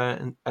ability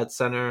at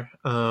center.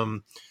 I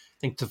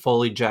think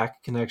Toffoli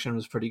Jack connection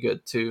was pretty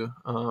good too.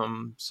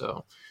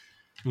 So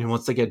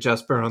once they get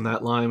Jesper on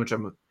that line, which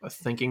I'm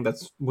thinking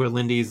that's where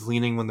Lindy's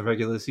leaning when the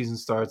regular season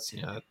starts,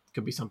 it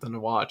could be something to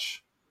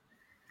watch.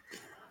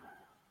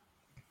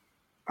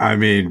 I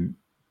mean,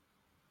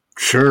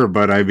 sure,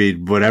 but I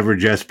mean, whatever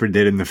Jesper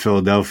did in the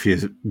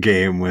Philadelphia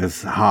game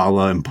with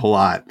Hala and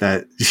Palat,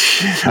 that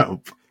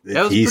that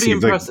was pretty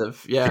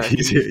impressive.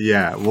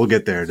 Yeah, we'll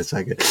get there in a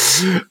second.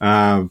 So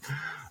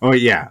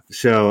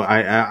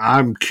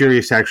I'm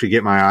curious to actually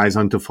get my eyes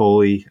on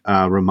Toffoli,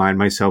 remind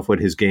myself what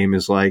his game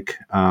is like.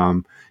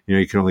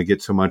 You can only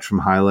get so much from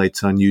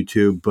highlights on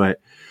YouTube,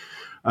 but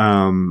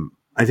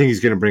I think he's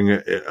going to bring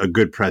a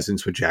good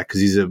presence with Jack,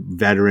 because he's a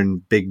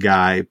veteran, big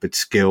guy, but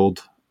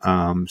skilled.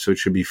 So it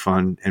should be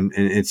fun. And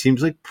it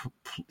seems like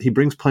he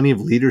brings plenty of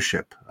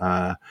leadership.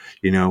 Had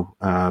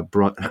the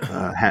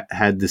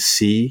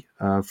C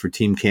for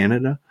Team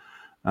Canada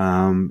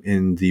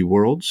in the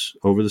Worlds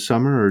over the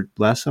summer, or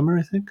last summer,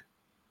 I think.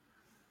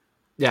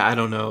 Yeah, I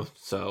don't know,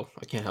 so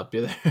I can't help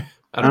you there.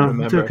 I don't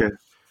remember. It's okay.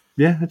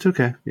 Yeah, it's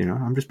okay.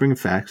 I'm just bringing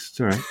facts.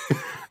 It's all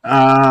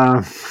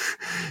right.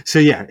 So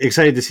yeah,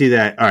 excited to see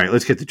that. All right,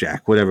 let's get to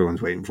Jack, what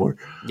everyone's waiting for.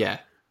 Yeah.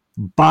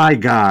 By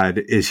God,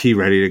 is he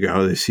ready to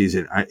go this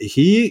season?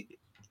 He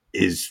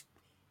is.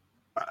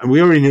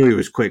 We already knew he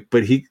was quick,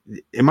 but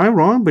am I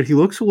wrong? But he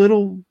looks a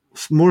little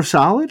more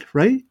solid,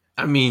 right?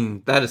 I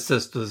mean, that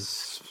assist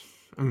was,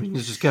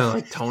 it's just kind of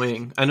like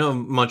toying. I know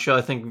Montreal,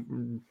 I think,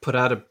 put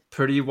out a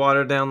pretty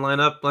watered down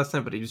lineup last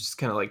night, but he was just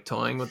kind of like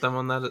toying with them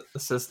on that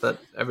assist that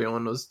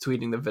everyone was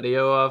tweeting the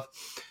video of.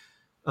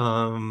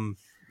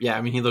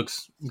 He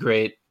looks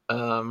great.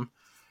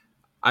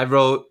 I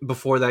wrote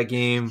before that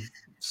game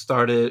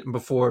started,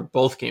 before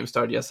both games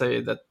started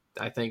yesterday, that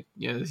I think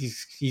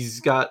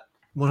he's got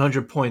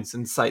 100 points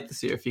in sight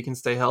this year if he can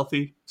stay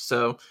healthy.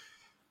 So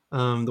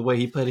the way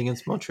he played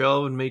against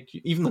Montreal would make,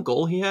 even the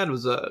goal he had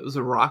was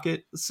a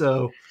rocket.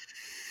 So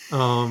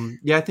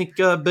I think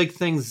big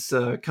things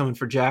coming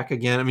for Jack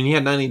again. I mean, he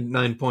had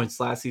 99 points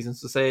last season,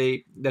 so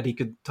say that he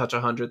could touch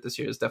 100 this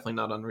year is definitely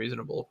not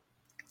unreasonable.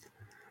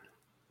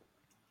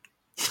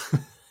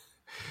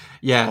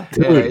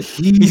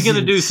 He's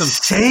gonna do some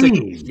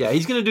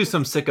he's gonna do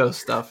some sicko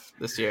stuff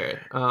this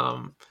year.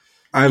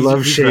 I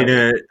love he's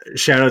Shayna.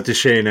 Shout out to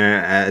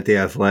Shayna at The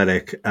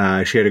Athletic.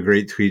 She had a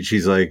great tweet.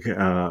 She's like,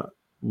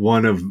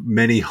 one of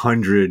many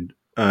hundred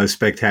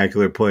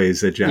spectacular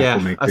plays that Jack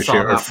will make I this saw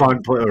year, or that fun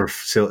one. play, or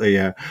silly.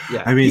 Yeah,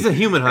 Yeah, I mean, he's a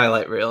human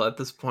highlight reel at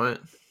this point.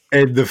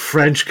 and the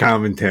French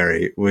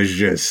commentary was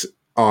just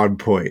on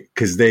point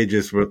because they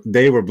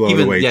were blown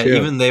away too.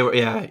 Even they were.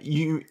 Yeah,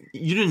 you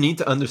didn't need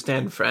to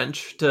understand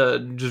French to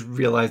just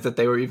realize that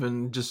they were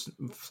even just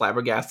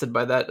flabbergasted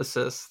by that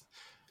assist.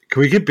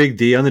 Can we get Big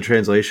D on the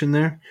translation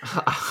there?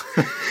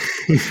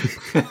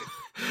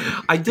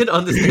 I did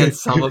understand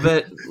some of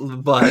it,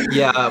 but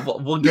yeah,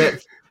 we'll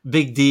get.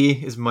 Big D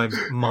is my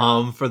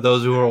mom, for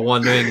those who are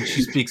wondering.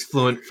 She speaks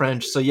fluent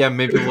French, so yeah,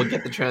 maybe we'll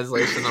get the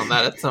translation on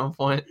that at some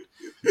point.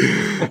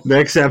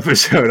 Next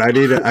episode, I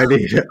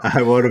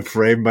want a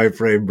frame by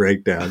frame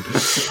breakdown.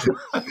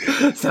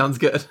 Sounds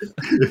good.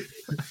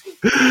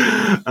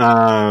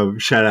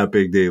 Shout out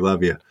Big D,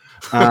 love you.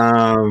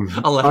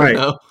 I'll let her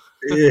know.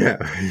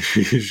 Yeah,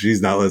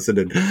 she's not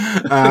listening.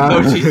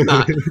 No, she's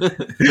not.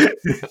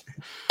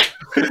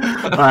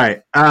 All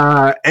right.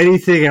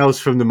 Anything else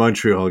from the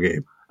Montreal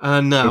game?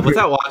 No,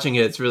 without watching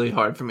it, it's really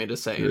hard for me to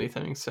say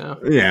anything. So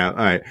yeah, all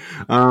right.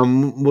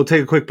 We'll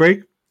take a quick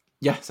break.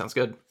 Yeah, sounds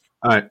good.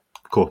 All right,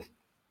 cool.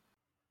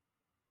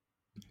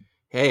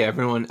 Hey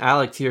everyone,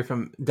 Alex here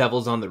from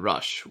Devils on the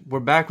Rush. We're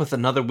back with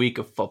another week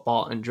of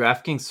football, and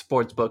DraftKings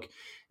Sportsbook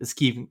is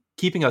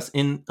keeping us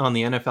in on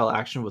the NFL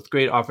action with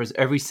great offers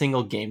every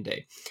single game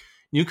day.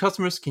 New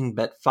customers can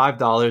bet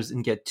 $5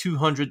 and get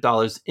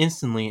 $200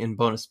 instantly in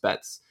bonus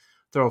bets.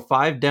 Throw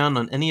 5 down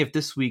on any of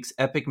this week's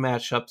epic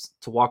matchups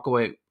to walk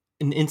away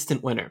an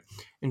instant winner.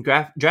 And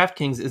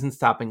DraftKings isn't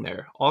stopping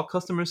there. All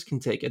customers can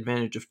take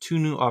advantage of 2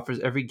 new offers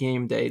every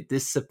game day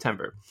this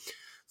September.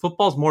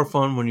 Football's more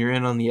fun when you're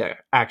in on the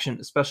action,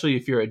 especially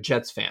if you're a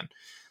Jets fan.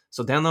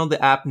 So download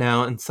the app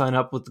now and sign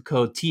up with the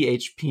code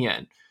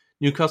THPN.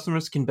 New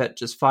customers can bet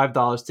just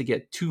 $5 to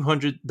get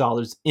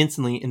 $200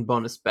 instantly in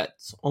bonus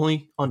bets.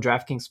 Only on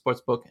DraftKings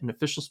Sportsbook, an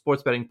official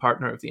sports betting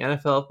partner of the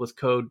NFL, with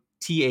code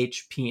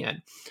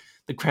THPN.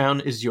 The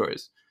crown is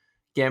yours.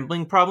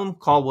 Gambling problem?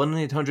 Call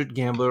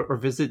 1-800-GAMBLER or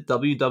visit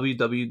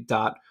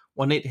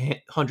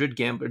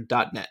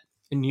www.1800gambler.net.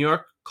 In New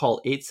York,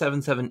 call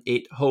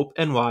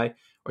 877-8-HOPE-NY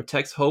or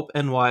text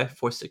HOPE-NY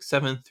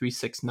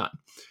 467-369.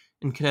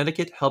 In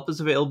Connecticut, help is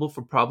available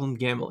for problem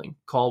gambling.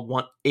 Call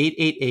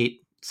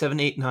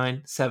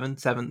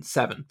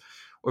 1-888-789-777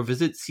 or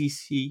visit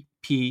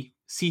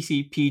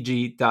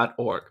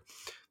ccpg.org.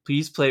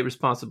 Please play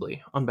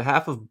responsibly. On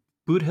behalf of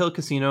Boot Hill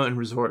Casino and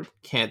Resort,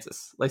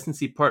 Kansas.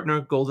 Licensee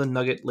partner, Golden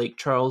Nugget, Lake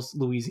Charles,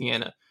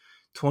 Louisiana.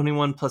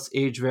 21 plus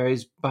age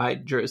varies by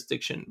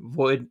jurisdiction.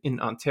 Void in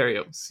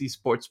Ontario. See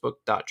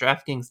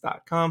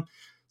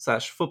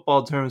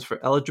sportsbook.draftkings.com/football terms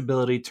for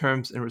eligibility,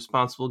 terms, and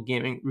responsible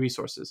gaming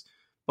resources.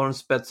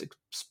 Bonus bets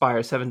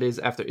expire 7 days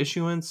after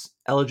issuance.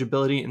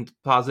 Eligibility and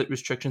deposit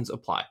restrictions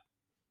apply.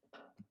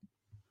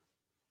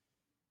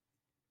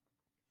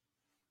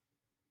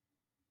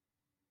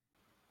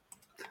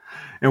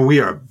 And we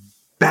are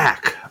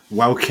back.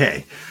 Well,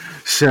 okay.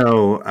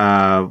 So,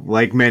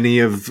 like many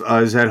of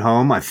us at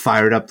home, I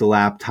fired up the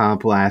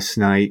laptop last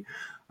night.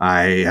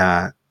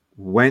 I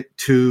went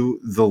to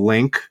the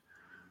link,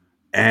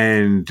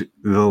 and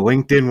the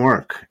link didn't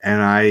work.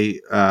 And I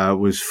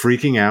was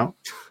freaking out.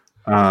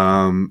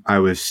 I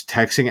was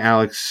texting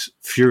Alex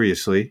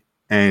furiously,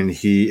 and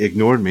he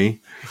ignored me,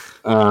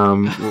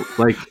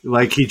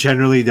 like he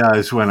generally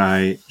does when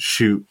I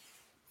shoot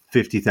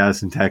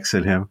 50,000 texts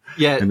at him.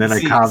 Yeah, and then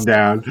I calm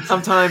down.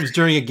 Sometimes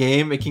during a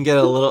game, it can get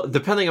a little,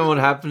 depending on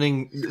what's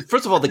happening.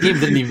 First of all, the game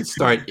didn't even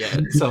start yet,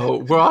 so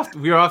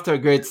we were off to a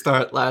great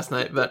start last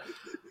night. But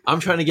I'm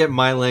trying to get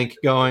my link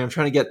going. I'm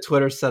trying to get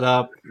Twitter set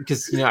up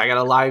because I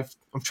got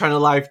I'm trying to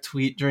live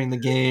tweet during the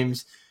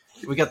games.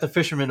 We got the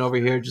fisherman over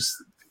here, just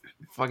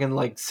fucking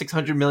like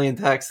 600 million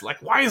texts.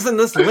 Like, why isn't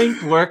this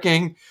link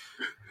working?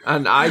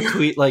 And I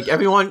tweet, like,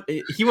 everyone,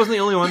 he wasn't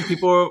the only one.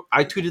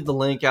 I tweeted the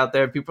link out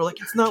there. People are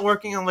like, it's not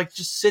working. I'm like,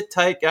 just sit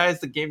tight,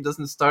 guys. The game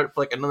doesn't start for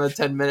like another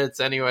 10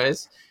 minutes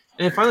anyways.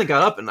 And it finally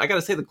got up, and I got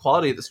to say, the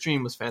quality of the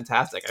stream was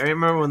fantastic. I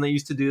remember when they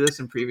used to do this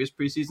in previous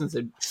preseasons,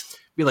 it'd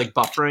be like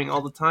buffering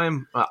all the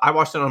time. I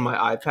watched it on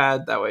my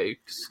iPad that way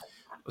because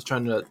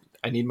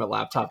I need my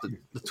laptop to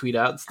tweet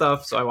out and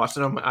stuff. So I watched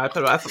it on my iPad.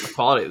 But I thought the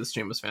quality of the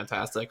stream was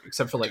fantastic,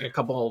 except for like a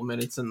couple of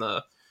minutes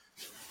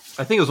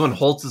I think it was when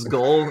Holtz's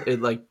goal,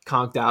 it like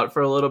conked out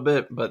for a little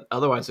bit, but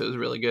otherwise it was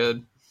really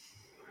good.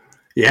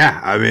 Yeah,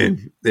 I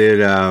mean,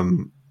 it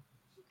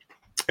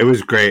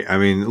was great. I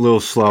mean, a little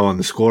slow on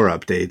the score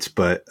updates,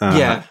 but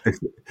yeah, I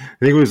think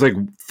it was like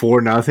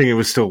 4-0. It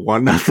was still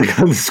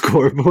 1-0 on the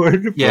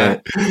scoreboard.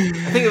 Yeah, I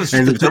think it was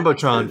just the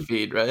Jumbotron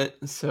feed, right?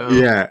 So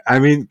yeah, I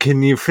mean,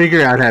 can you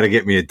figure out how to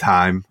get me a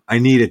time? I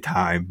need a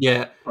time.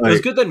 Yeah, it was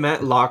good that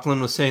Matt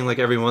Lachlan was saying like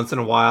every once in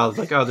a while,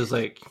 like, oh, there's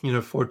like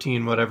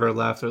 14 whatever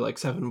left or like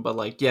 7, but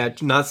like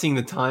not seeing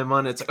the time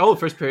on it. It's like, oh,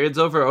 first period's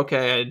over.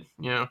 Okay, I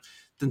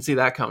didn't see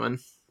that coming.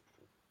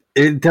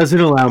 It doesn't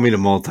allow me to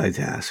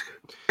multitask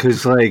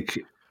because like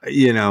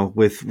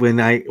with when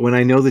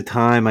I know the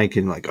time, I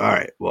can like, all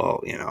right,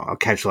 well, I'll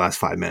catch the last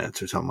 5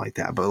 minutes or something like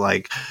that. But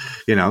like,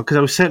 because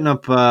I was setting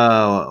up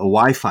a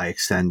Wi-Fi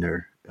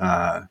extender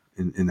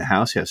in the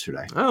house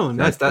yesterday. Oh,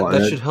 nice. That's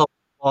That should help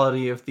the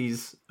quality of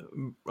these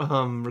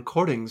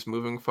recordings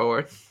moving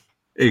forward.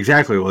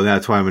 exactly. Well,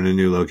 that's why I'm in a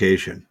new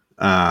location.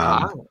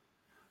 Ah,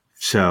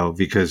 So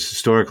because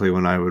historically,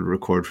 when I would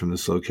record from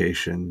this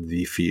location,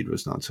 the feed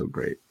was not so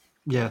great.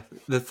 yeah,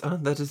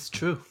 that is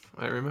true.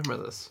 I remember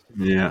this.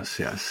 Yes,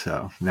 yes.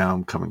 So now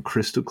I'm coming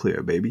crystal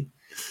clear, baby.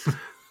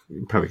 You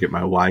can probably get my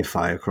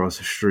Wi-Fi across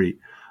the street.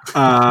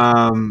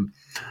 Um,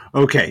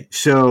 okay,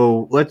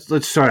 so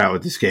let's start out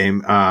with this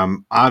game.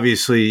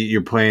 Obviously,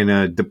 you're playing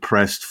a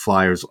depressed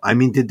Flyers. I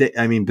mean,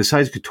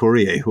 besides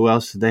Couturier, who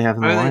else did they have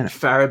in the I think lineup?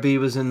 Farabee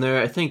was in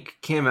there. I think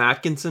Cam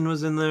Atkinson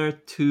was in there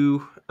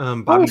too. Oh,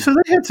 Bobby. so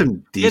they had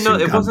some Yeah, no,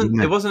 decent it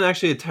company. wasn't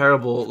actually a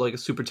terrible, like a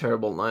super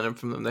terrible lineup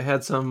from them. They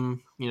had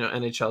some,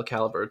 NHL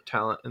caliber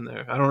talent in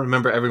there. I don't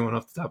remember everyone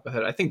off the top of my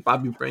head. I think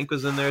Bobby Brink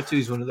was in there too.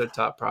 He's one of their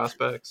top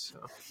prospects.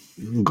 So.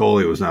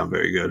 Goalie was not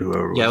very good.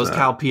 Whoever Yeah, it was was that?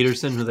 Cal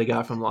Peterson, who they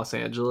got from Los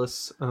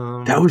Angeles.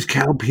 That was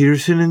Cal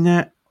Peterson in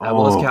that. That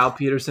was Oh, Cal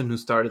Peterson who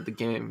started the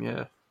game.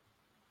 Yeah,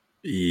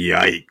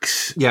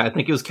 yikes! yeah, I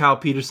think it was Cal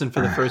Peterson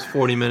for the first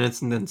 40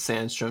 minutes, and then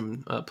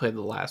Sandstrom played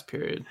the last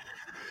period.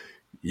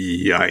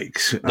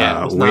 Yikes!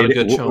 Yeah, it was not a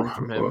good showing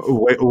from him.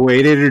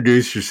 Way to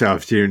introduce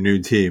yourself to your new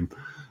team.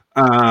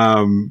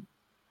 Um,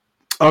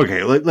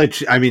 okay,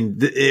 let's. I mean,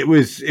 it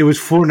was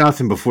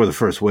 4-0 before the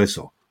first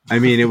whistle. I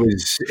mean, it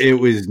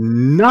was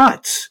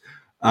nuts.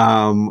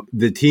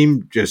 The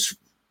team just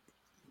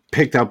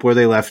picked up where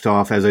they left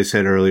off, as I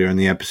said earlier in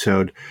the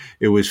episode.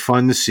 It was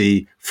fun to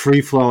see,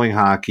 free flowing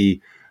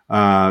hockey,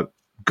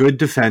 good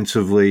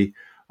defensively.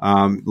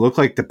 Looked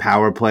like the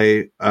power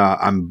play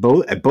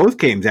at both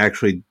games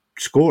actually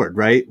scored,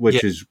 right, Yeah,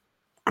 which is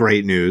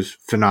great news,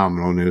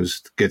 phenomenal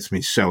news. Gets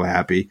me so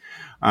happy.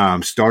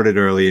 Started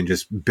early and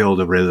just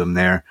build a rhythm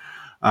there.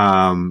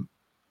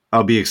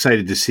 I'll be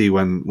excited to see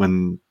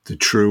when the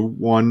true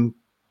one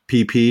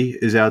PP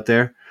is out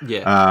there.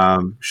 yeah.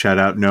 Shout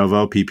out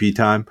Novo PP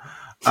time.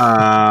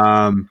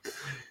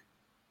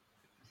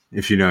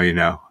 If you know, you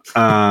know.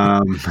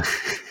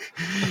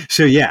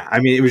 So yeah, I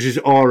mean, it was just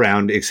all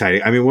around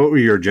exciting. I mean, what were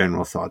your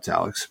general thoughts,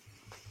 Alex?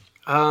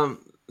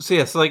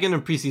 So like in a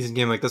preseason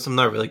game like this, I'm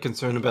not really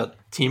concerned about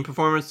team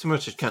performance too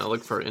much. Just kind of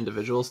look for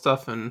individual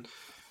stuff, and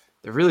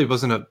there really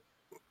wasn't a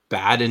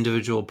bad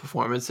individual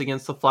performance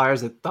against the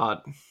Flyers. I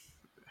thought.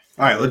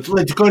 All right,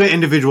 let's go to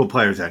individual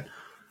players then.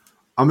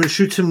 I'm going to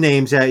shoot some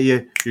names at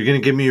you. You're going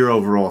to give me your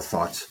overall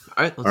thoughts.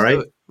 All right, let's All do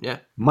right, it. Yeah,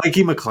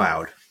 Mikey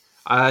McLeod.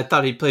 I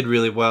thought he played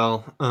really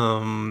well.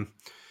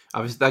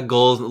 Obviously that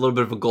goal is a little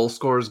bit of a goal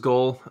scorer's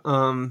goal.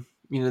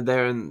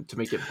 There and to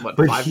make it But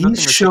 5-0 or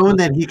he's 6-0. shown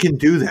that he can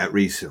do that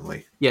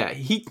recently. Yeah,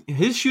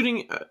 his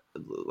shooting,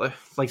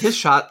 like his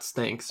shot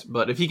stinks.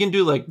 But if he can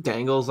do like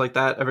dangles like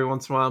that every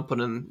once in a while,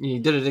 he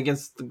did it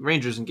against the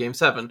Rangers in Game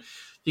 7. If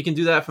he can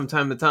do that from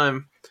time to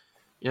time,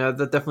 yeah,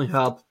 that definitely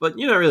helped. But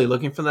you're not really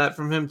looking for that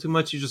from him too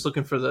much. You're just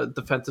looking for the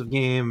defensive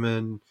game,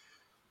 and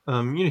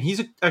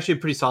he's actually a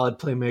pretty solid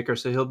playmaker,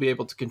 so he'll be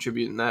able to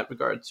contribute in that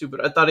regard too.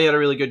 But I thought he had a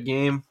really good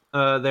game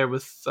there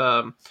with.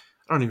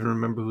 I don't even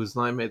remember who his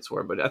line mates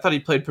were, but I thought he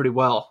played pretty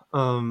well.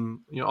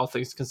 All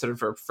things considered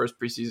for a first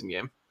preseason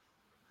game.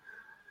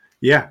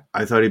 Yeah,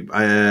 I thought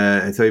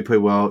he played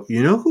well.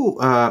 You know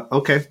who?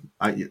 Okay,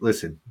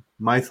 listen.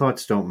 My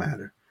thoughts don't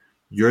matter.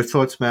 Your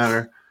thoughts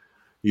matter.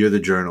 You're the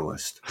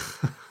journalist.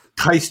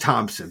 Tice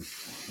Thompson.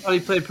 I thought he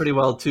played pretty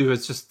well too.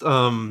 It's just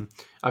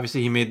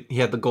obviously he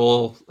had the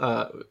goal.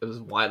 It was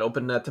wide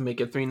open net to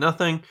make it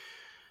 3-0.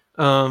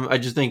 I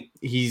just think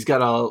he's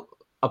got a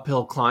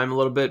uphill climb a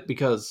little bit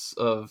because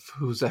of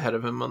who's ahead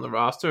of him on the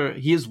roster.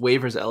 He is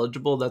waivers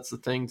eligible. That's the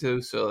thing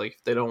too. So like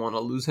if they don't want to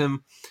lose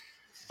him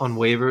on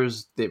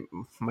waivers, they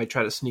might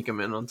try to sneak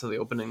him in onto the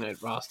opening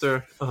night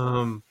roster.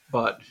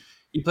 But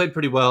he played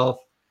pretty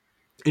well.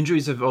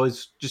 Injuries have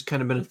always just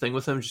kind of been a thing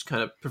with him, just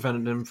kind of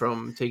prevented him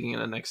from taking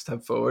a next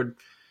step forward,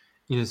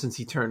 since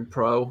he turned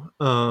pro.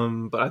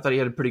 But I thought he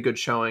had a pretty good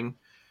showing.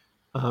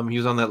 He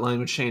was on that line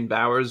with Shane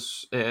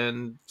Bowers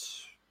and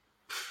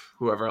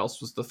whoever else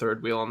was the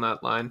third wheel on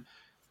that line.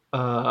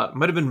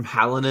 Might have been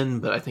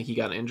Hallinan, but I think he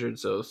got injured,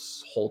 so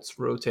Holt's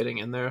rotating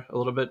in there a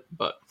little bit.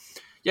 But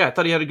yeah, I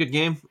thought he had a good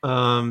game.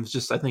 I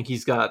think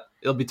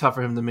it'll be tough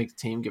for him to make the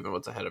team given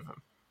what's ahead of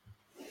him.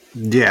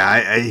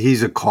 Yeah,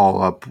 he's a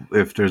call up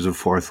if there's a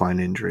fourth line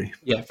injury.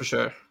 Yeah, for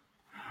sure.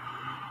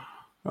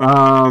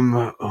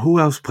 Who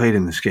else played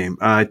in this game?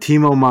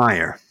 Timo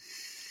Meier.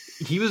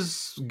 He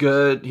was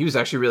good. He was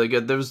actually really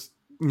good. There was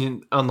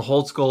on the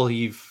Holtz goal,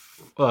 he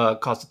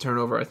caused a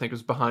turnover. I think it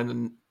was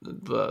behind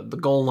the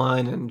goal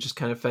line and just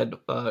kind of fed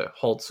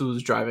Holtz, who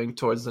was driving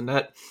towards the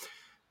net,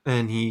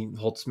 and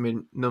Holtz made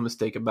no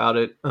mistake about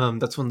it.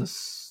 That's when the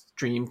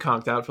stream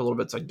conked out for a little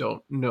bit, so I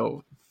don't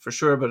know for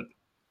sure, but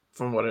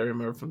from what I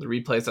remember from the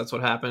replays, that's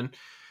what happened.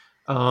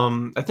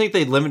 I think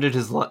they limited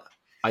his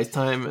ice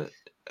time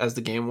as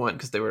the game went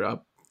because they were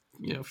up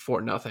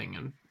 4-0,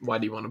 and why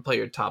do you want to play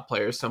your top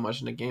players so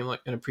much in a game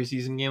in a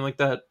preseason game like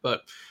that?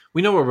 But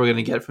we know what we're going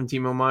to get from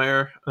Timo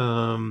Meyer.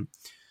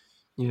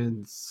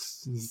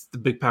 He's the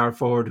big power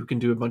forward who can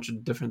do a bunch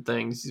of different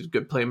things. He's a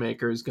good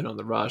playmaker. He's good on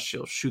the rush.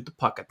 He'll shoot the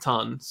puck a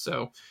ton.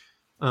 So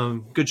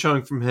good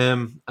showing from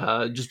him.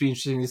 Just be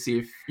interesting to see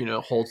if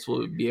Holtz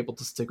will be able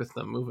to stick with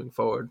them moving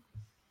forward.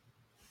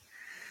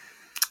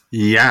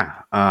 Yeah.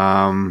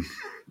 I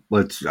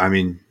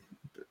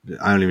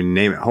don't even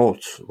name it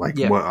Holtz.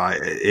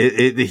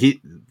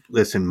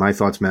 Listen, my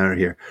thoughts matter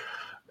here.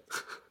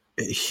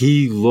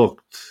 He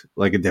looked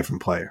like a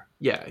different player.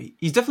 Yeah,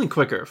 he's definitely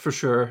quicker for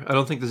sure. I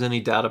don't think there's any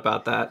doubt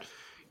about that.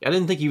 I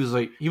didn't think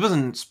he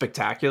wasn't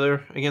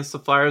spectacular against the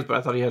Flyers, but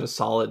I thought he had a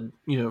solid,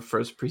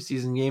 first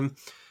preseason game.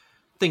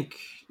 I think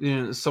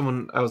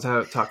someone I was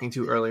talking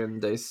to earlier in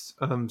the day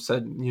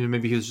said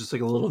maybe he was just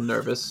like a little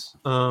nervous,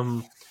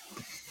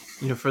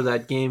 for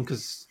that game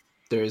because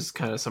there is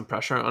kind of some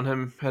pressure on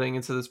him heading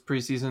into this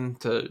preseason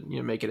to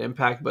make an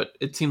impact. But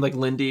it seemed like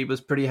Lindy was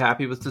pretty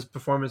happy with his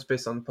performance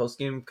based on the post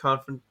game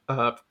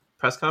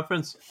press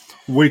conference,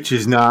 which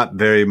is not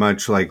very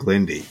much like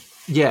Lindy.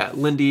 Yeah,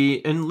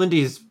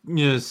 Lindy's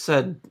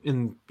said,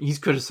 and he's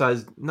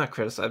not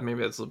criticized,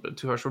 maybe that's a little bit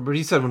too harsh, but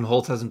he said when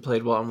Holtz hasn't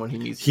played well and when he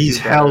needs to he's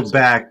held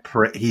back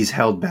praise.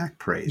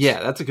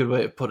 Yeah, that's a good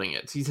way of putting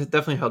it. He's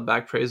definitely held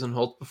back praise on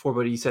Holtz before,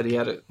 but he said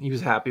he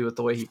was happy with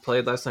the way he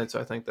played last night,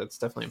 so I think that's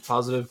definitely a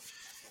positive.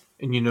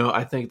 And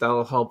I think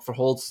that'll help for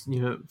Holtz,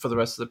 for the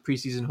rest of the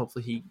preseason.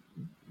 Hopefully he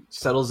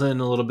settles in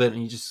a little bit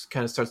and he just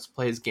kind of starts to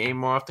play his game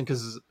more often,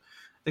 because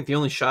I think the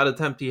only shot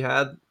attempt he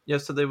had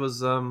yesterday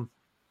was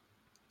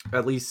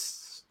at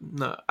least,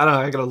 no, I don't know,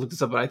 I gotta look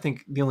this up, but I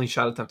think the only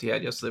shot attempt he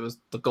had yesterday was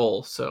the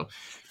goal. So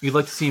you'd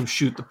like to see him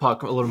shoot the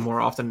puck a little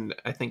more often.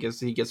 I think as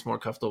he gets more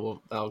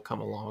comfortable, that'll come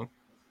along.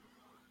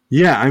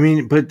 Yeah,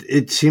 but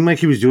it seemed like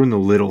he was doing the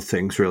little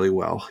things really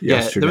well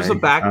yesterday. There was a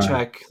back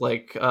check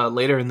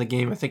later in the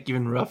game. I think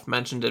even Ruff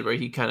mentioned it, where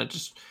he kind of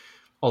just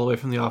all the way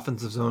from the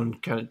offensive zone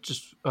kind of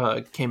just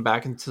came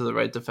back into the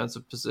right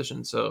defensive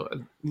position. So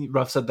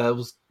Ruff said that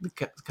was the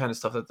kind of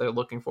stuff that they're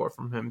looking for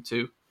from him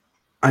too.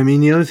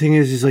 The other thing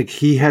is like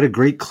he had a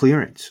great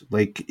clearance.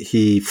 Like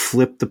he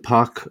flipped the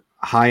puck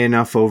high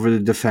enough over the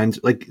defense.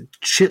 Like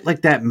shit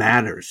like that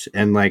matters.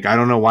 And I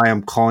don't know why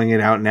I'm calling it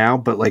out now,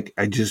 but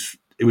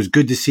it was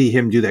good to see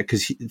him do that,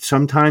 because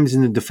sometimes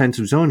in the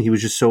defensive zone, he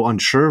was just so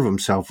unsure of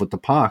himself with the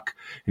puck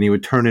and he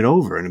would turn it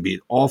over and it'd be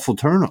an awful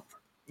turnover.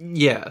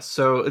 Yeah.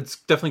 So it's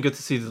definitely good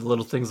to see the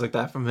little things like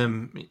that from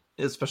him,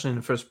 especially in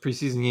the first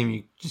preseason game.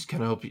 You just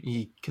kind of hope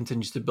he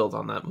continues to build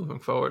on that moving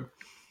forward.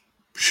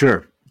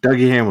 Sure.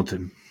 Dougie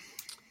Hamilton.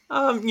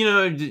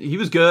 He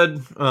was good.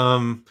 It's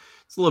a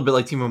little bit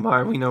like Timo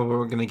Meyer. We know what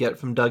we're going to get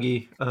from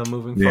Dougie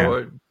moving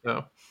forward.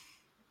 So.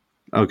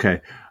 Okay.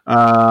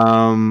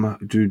 Brandon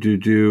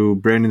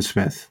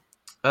Smith.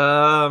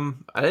 I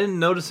didn't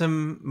notice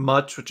him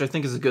much, which I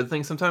think is a good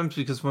thing sometimes,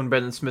 because when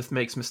Brandon Smith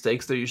makes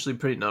mistakes, they're usually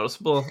pretty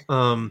noticeable.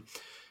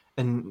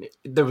 And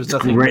there was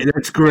nothing. Great.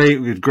 That's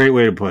great. Great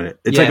way to put it.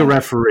 It's like a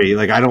referee.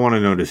 I don't want to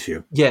notice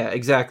you. Yeah,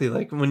 exactly.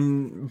 Like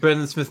when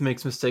Brandon Smith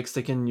makes mistakes,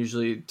 they can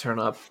usually turn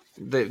up.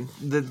 They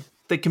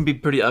can be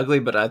pretty ugly,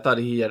 but I thought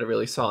he had a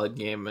really solid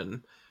game.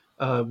 And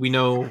we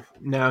know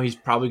now he's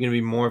probably going to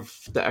be more of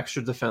the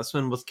extra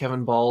defenseman, with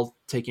Kevin Ball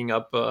taking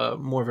up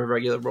more of a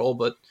regular role.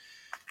 But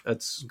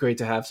it's great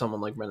to have someone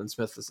like Brandon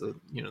Smith as the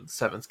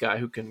seventh guy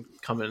who can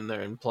come in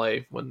there and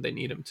play when they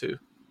need him to.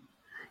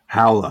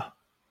 Howla.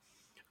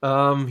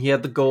 He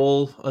had the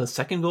goal,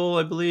 second goal,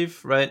 I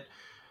believe, right?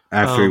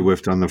 After he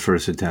whiffed on the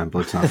first attempt.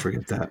 Let's not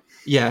forget that.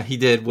 Yeah, he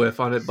did whiff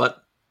on it,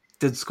 but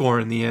did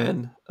score in the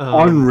end.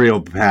 Unreal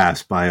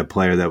pass by a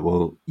player that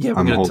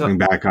I'm holding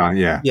back on.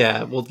 Yeah.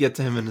 Yeah, we'll get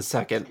to him in a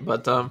second.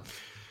 But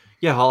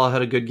Halla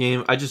had a good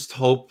game. I just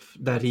hope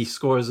that he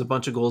scores a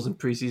bunch of goals in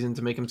preseason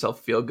to make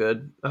himself feel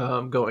good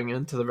going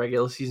into the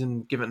regular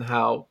season, given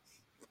how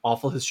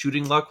awful his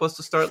shooting luck was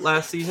to start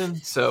last season.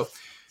 So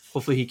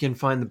hopefully he can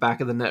find the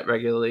back of the net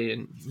regularly,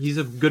 and he's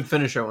a good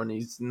finisher when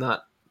he's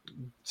not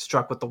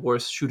struck with the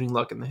worst shooting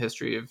luck in the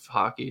history of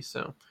hockey.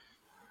 So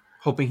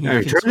hoping he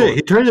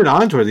turned it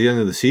on toward the end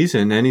of the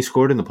season, and he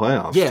scored in the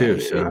playoffs too.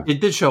 So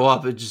it did show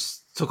up. It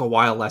just took a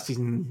while last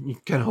season. You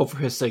kind of hope for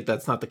his sake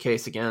that's not the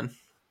case again.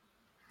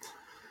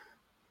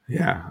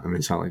 Yeah,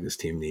 it's not like this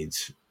team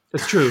needs.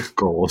 It's true.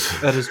 Goals.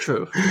 That is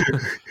true.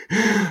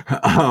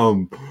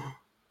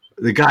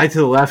 The guy to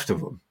the left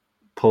of him,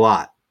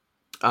 Palat.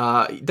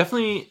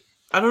 Definitely,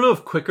 I don't know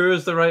if quicker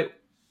is the right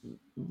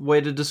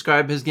way to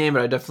describe his game,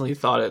 but I definitely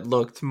thought it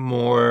looked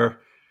more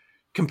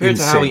compared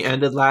to how he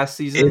ended last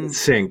season. In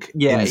sync.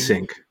 Yeah, in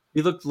sync.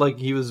 He looked like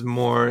he was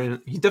more.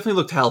 He definitely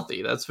looked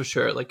healthy. That's for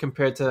sure. Like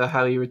compared to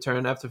how he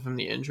returned from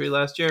the injury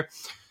last year,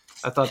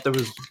 I thought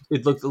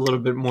it looked a little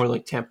bit more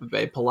like Tampa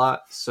Bay Palat.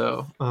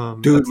 So,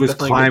 dude was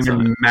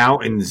climbing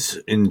mountains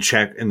in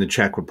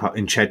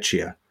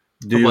Czechia.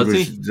 Dude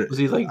was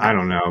he like? I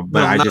don't know,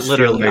 but I just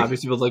literally, feel like,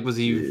 obviously, but was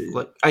he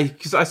like?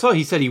 Because I saw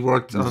he said he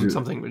worked on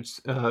something which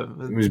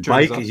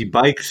he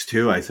bikes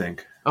too. I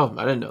think. Oh,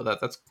 I didn't know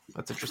that. That's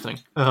interesting.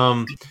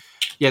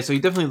 Yeah, so he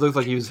definitely looked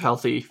like he was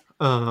healthy.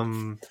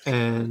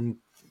 And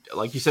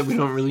like you said, we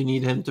don't really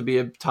need him to be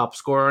a top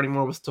scorer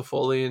anymore with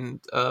Toffoli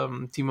and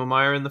Timo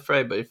Meyer in the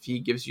fray. But if he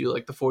gives you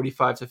like the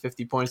 45 to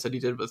 50 points that he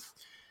did with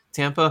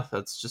Tampa,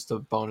 that's just a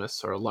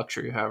bonus or a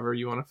luxury, however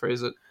you want to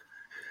phrase it.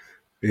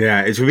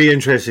 Yeah, it's going to be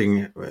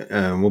interesting.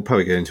 We'll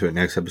probably get into it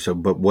next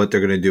episode, but what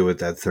they're going to do with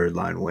that third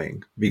line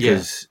wing.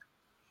 Because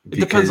it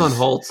depends on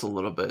Holtz a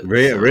little bit.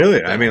 Really?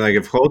 Yeah. I mean, like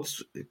if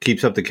Holtz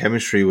keeps up the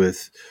chemistry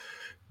with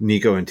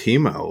Nico and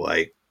Timo,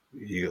 like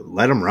you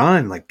let him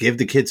run, like give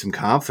the kid some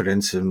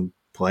confidence and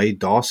play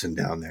Dawson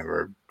down there,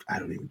 or I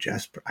don't even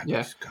Jesper.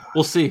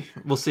 We'll see.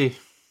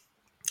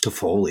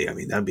 Toffoli, I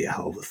mean, that'd be a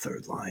hell of a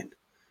third line.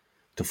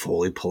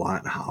 Toffoli,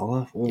 Palat, and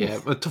Haula. Oof. Yeah,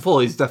 but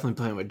Toffoli's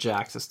definitely playing with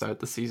Jack to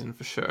start the season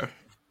for sure.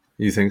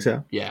 You think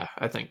so? Yeah,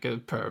 I think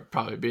it'd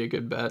probably be a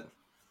good bet.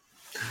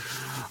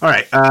 All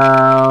right,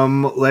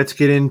 let's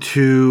get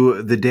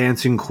into the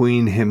dancing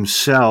queen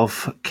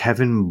himself,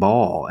 Kevin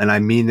Ball. And I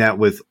mean that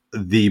with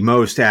the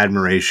most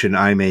admiration.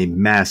 I'm a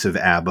massive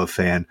ABBA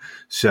fan.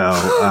 So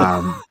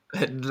I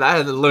had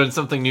to learn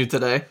something new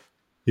today.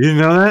 You didn't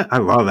know that? I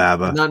love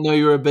ABBA. I did not know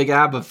you were a big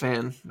ABBA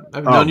fan.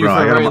 I've known you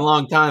for a very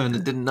long time, and I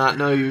did not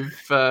know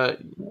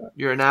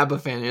you're an ABBA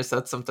fan. Yes,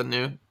 that's something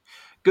new.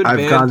 Good I've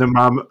band.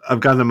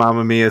 gone to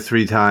Mamma Mia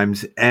 3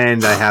 times,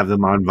 and I have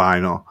them on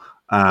vinyl.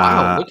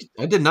 Wow,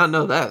 I did not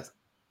know that.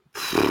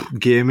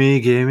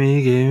 Gimme.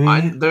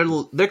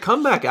 Their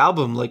comeback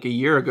album like a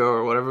year ago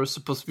or whatever was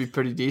supposed to be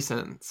pretty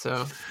decent.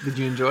 So, did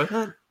you enjoy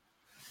that?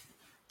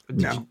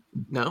 No.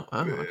 No? Oh,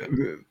 okay.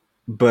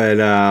 But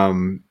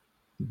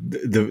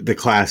the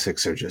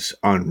classics are just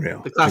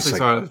unreal. The classics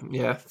are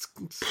it's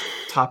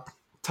top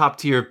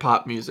tier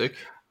pop music.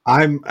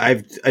 I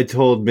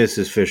told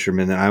Mrs.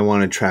 Fisherman that I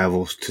want to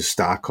travel to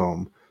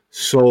Stockholm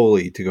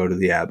solely to go to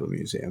the ABBA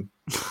museum.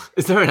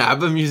 Is there an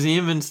ABBA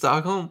museum in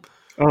Stockholm?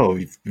 Oh,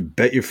 you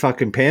bet your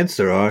fucking pants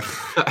there are.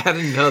 I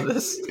didn't know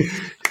this. You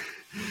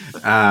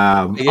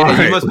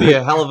must be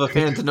a hell of a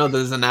fan to know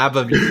there's an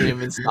ABBA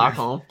museum in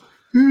Stockholm.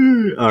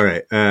 All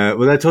right.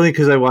 Well, that's only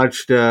because I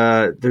watched.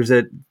 There's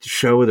that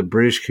show with a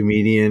British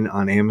comedian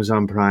on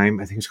Amazon Prime.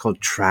 I think it's called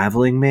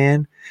Traveling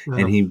Man,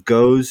 and he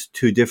goes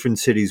to different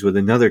cities with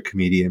another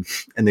comedian,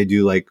 and they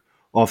do like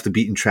off the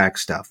beaten track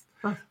stuff.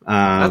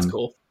 That's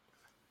cool.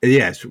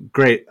 Yes,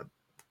 great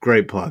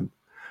plug.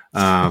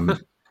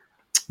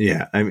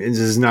 Yeah, I mean, this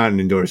is not an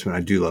endorsement.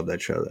 I do love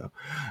that show, though.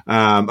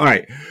 All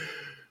right,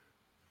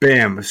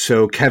 bam.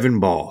 So Kevin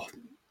Ball.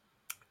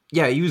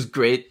 Yeah, he was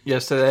great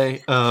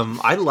yesterday.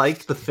 I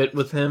liked the fit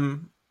with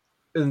him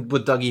and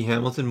with Dougie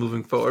Hamilton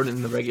moving forward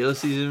in the regular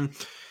season.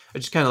 I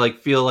just kind of like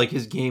feel like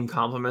his game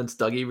complements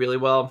Dougie really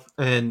well,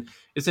 and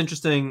it's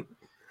interesting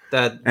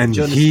that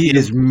he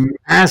is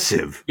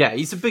massive. Yeah,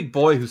 he's a big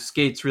boy who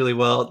skates really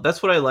well.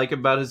 That's what I like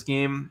about his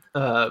game.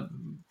 The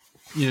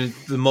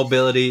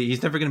mobility.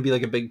 He's never going to be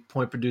like a big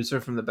point producer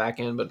from the back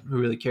end, but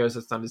who really cares?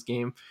 That's not his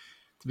game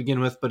to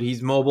begin with. But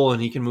he's mobile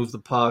and he can move the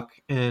puck,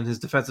 and his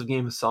defensive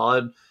game is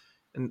solid.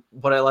 And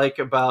what I like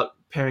about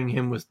pairing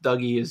him with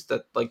Dougie is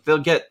that like they'll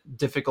get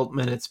difficult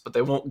minutes, but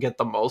they won't get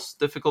the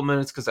most difficult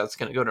minutes because that's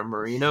going to go to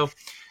Marino.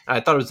 And I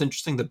thought it was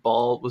interesting that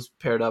Ball was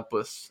paired up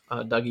with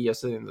Dougie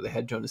yesterday, and they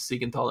had Jonas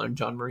Siegenthaler and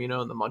John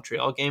Marino in the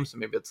Montreal game. So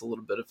maybe it's a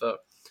little bit of a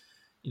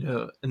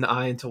an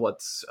eye into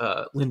what's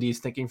Lindy's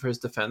thinking for his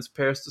defense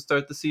pairs to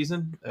start the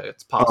season.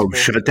 It's possible.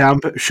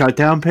 Oh,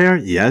 shutdown pair?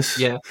 Yes.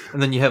 Yeah,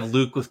 and then you have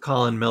Luke with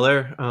Colin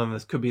Miller.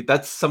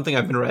 That's something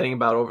I've been writing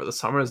about over the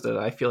summer, is that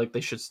I feel like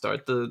they should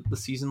start the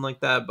season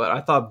like that. But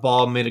I thought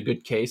Ball made a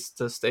good case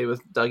to stay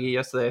with Dougie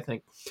yesterday. I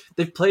think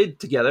they've played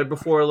together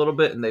before a little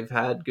bit, and they've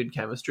had good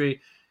chemistry.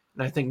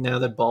 And I think now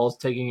that Ball's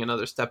taking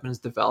another step in his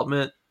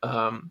development,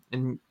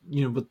 and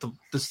with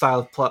the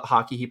style of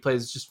hockey he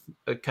plays, just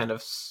a kind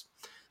of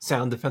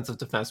sound defensive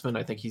defenseman,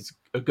 I think he's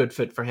a good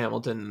fit for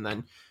Hamilton. And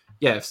then,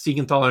 if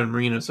Siegenthaler and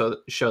Marino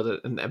show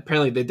that, and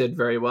apparently they did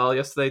very well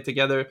yesterday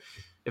together,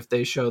 if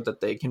they show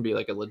that they can be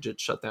like a legit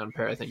shutdown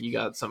pair, I think you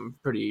got some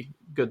pretty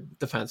good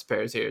defense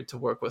pairs here to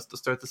work with to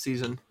start the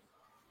season.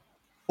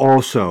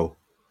 Also,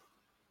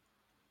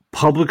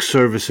 public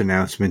service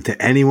announcement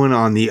to anyone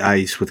on the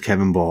ice with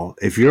Kevin Ball.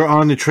 If you're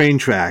on the train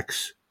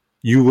tracks,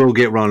 you will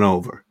get run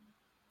over.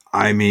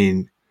 I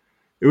mean,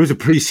 it was a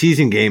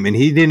preseason game, and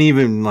he didn't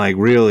even like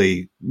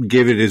really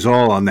give it his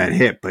all on that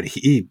hit, but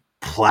he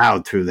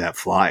plowed through that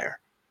flyer.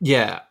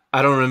 Yeah,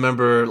 I don't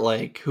remember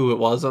like who it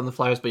was on the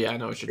Flyers, but I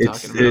know what you're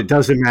talking about. It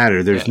doesn't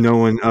matter. There's no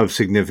one of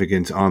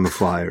significance on the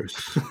Flyers.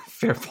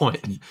 Fair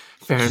point.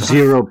 Fair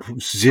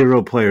enough.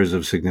 Zero players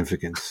of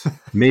significance.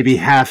 Maybe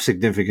half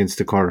significance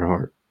to Carter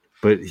Hart,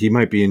 but he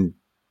might be in.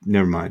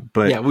 Never mind.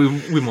 But we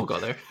won't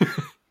go there.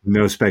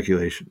 No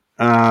speculation.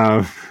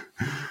 But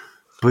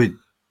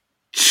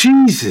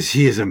Jesus,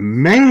 he is a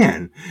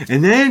man.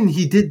 And then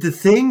he did the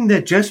thing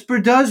that Jesper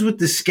does with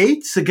the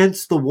skates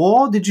against the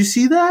wall. Did you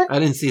see that? I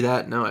didn't see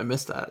that. No, I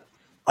missed that.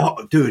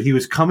 Oh, dude, he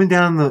was coming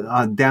down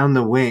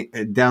the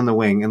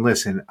wing. And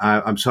listen,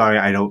 I'm sorry,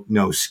 I don't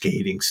know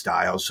skating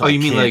styles. So you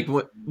mean like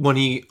when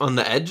he on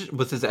the edge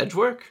with his edge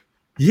work?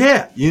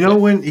 Yeah, Yeah,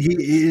 when yeah,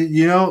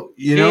 I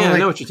know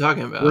like what you're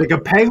talking about. a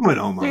penguin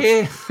Yeah, almost.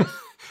 yeah, yeah.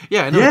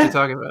 Yeah, I know what you're Yeah,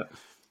 talking about.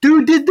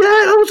 dude did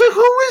that. I was like,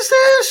 who is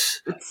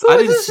this? I Who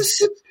didn't. this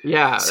is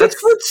Yeah, six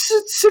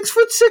that's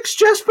foot 6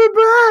 Jesper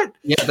Bratt.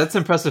 yeah, that's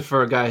impressive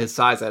for a guy his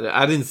size.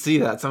 I didn't see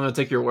that, so I'm gonna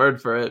take your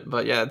word for it.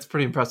 But yeah, it's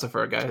pretty impressive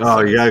for a guy his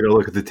Oh, you size. gotta go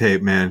look at the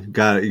tape, man.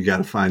 You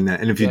gotta find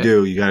that. And if you Yeah,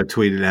 do, you gotta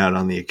tweet it out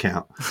on the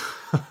account.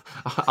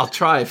 I'll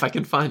try if I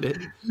can find it.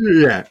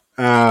 Yeah.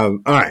 All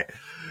right.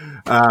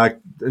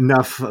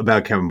 Enough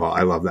about Kevin Ball.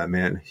 I love that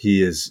man.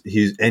 He's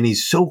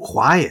so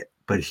quiet,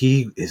 but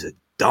he is a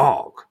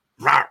dog.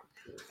 Rawr.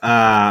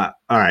 All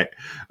right.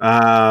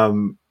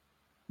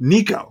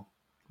 Nico.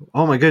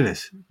 Oh my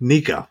goodness.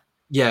 Nico.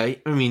 Yeah,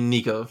 I mean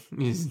Nico,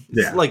 it's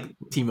Yeah. like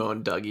Timo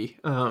and Dougie.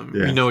 You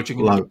Yeah. know what you're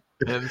gonna get Love,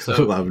 from him.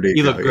 So love he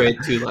Nico. looked Yeah. great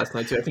too last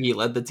night too. I think he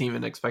led the team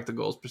in expected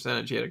goals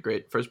percentage. He had a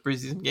great first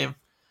preseason game.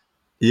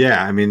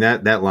 Yeah, I mean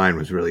that line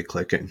was really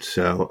clicking.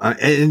 So,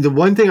 and the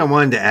one thing I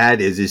wanted to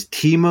add is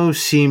Timo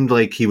seemed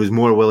like he was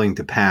more willing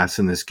to pass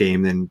in this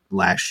game than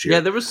last year. Yeah,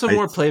 there was some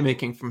more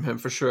playmaking from him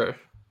for sure.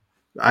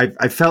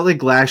 I felt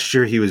like last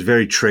year he was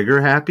very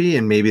trigger happy,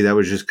 and maybe that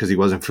was just because he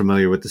wasn't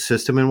familiar with the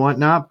system and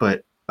whatnot.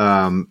 But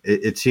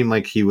it seemed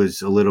like he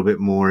was a little bit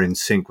more in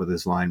sync with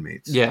his line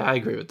mates. Yeah, I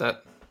agree with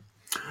that.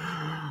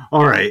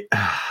 All right,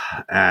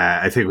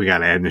 I think we got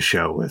to end the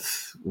show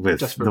with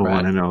Jesper the Bratt.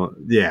 one and only.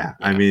 Yeah,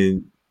 I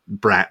mean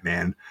Bratt,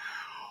 man.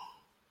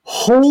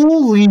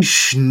 Holy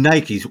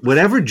shnikes.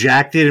 Whatever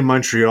Jack did in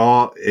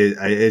Montreal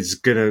is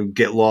going to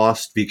get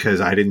lost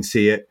because I didn't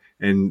see it.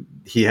 And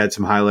he had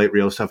some highlight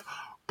reel stuff.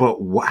 But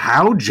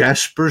how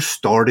Jesper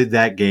started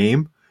that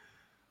game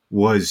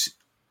was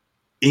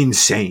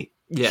insane.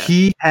 Yeah.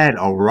 He had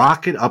a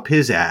rocket up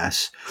his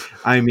ass.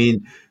 I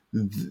mean,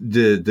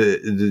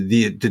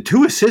 the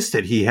two assists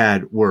that he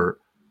had were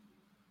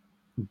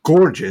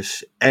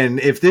gorgeous. And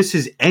if this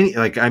is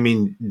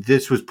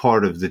this was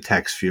part of the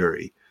text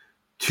fury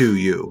to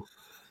you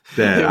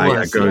that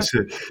I go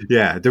to.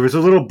 Yeah, there was a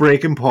little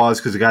break and pause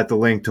because I got the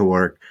link to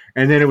work.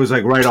 And then it was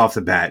like right off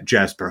the bat,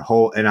 Jesper,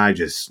 and I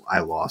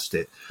lost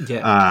it.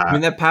 Yeah. I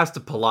mean, that pass to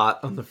Palat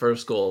on the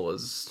first goal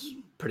was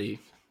pretty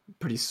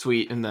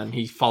sweet. And then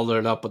he followed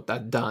it up with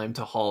that dime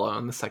to Holla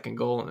on the second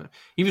goal. And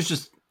he was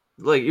just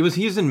like,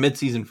 he's in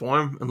mid-season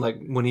form. And like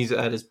when he's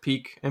at his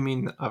peak, I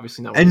mean,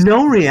 obviously not. And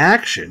no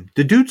reaction.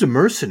 The dude's a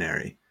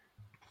mercenary.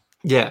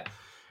 Yeah.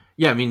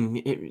 Yeah. I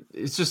mean,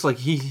 it's just like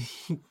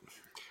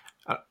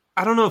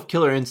I don't know if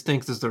killer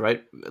instinct is the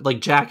right, like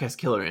Jack has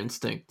killer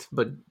instinct,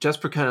 but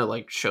Jesper kind of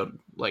like showed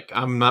like,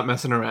 I'm not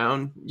messing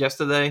around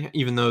yesterday,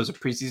 even though it was a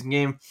preseason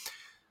game.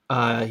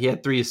 He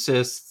had 3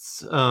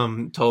 assists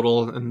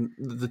total, and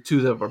the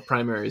 2 that were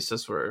primary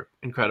assists were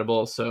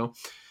incredible. So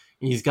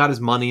he's got his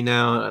money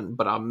now,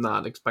 but I'm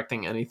not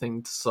expecting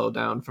anything to slow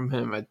down from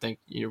him. I think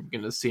you're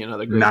going to see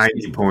another great 90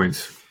 season.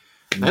 points.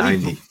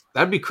 90.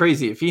 That'd be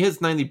crazy if he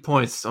hits 90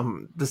 points.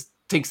 This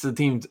takes the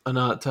team to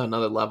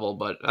another level,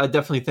 but I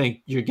definitely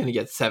think you're going to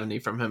get 70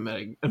 from him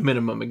at a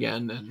minimum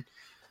again. And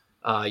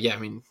I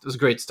mean, it was a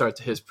great start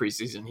to his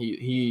preseason.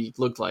 He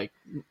looked like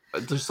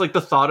just like the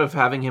thought of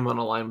having him on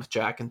a line with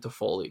Jack and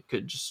Toffoli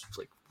could just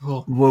like.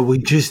 Oh. Well, we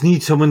just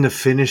need someone to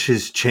finish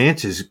his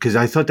chances because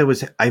I thought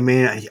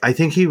I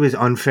think he was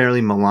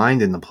unfairly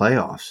maligned in the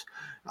playoffs.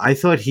 I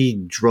thought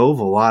he drove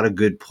a lot of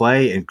good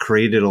play and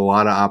created a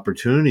lot of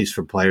opportunities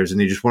for players,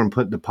 and they just weren't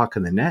putting the puck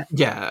in the net.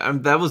 Yeah,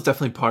 that was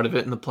definitely part of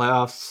it in the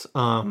playoffs.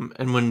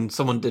 And when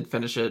someone did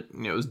finish it,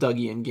 it was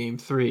Dougie in Game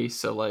 3.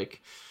 So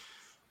like,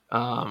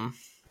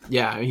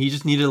 he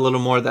just needed a little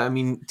more of that. I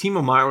mean,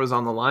 Timo Meier was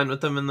on the line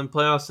with them in the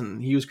playoffs,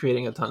 and he was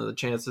creating a ton of the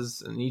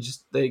chances, and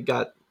they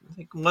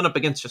went up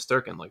against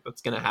Shesterkin. Like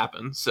that's gonna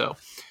happen. So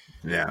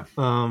yeah.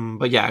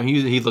 But yeah,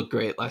 he looked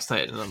great last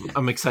night, and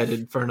I'm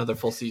excited for another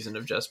full season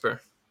of Jesper.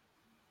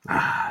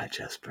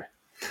 Jesper.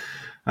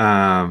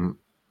 All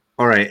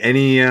right.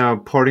 Any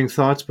parting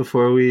thoughts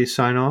before we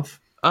sign off?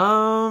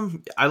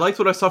 I liked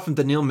what I saw from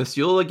Daniil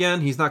Misiul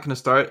again. He's not going to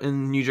start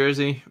in New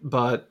Jersey,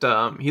 but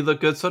he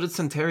looked good. So did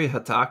Santeri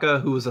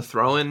Hataka, who was a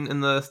throw-in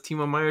in the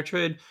Timo Meier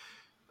trade.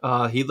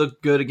 He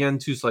looked good again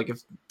too. So like,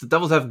 if the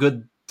Devils have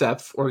good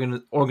depth,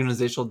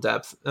 organizational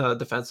depth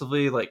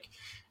defensively, like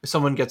if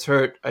someone gets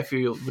hurt, I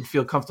would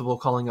feel comfortable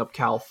calling up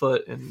Cal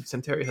Foote and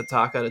Santeri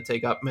Hataka to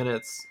take up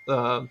minutes.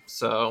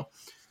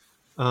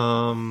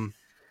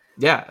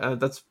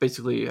 That's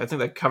basically, I think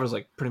that covers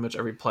like pretty much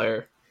every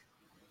player.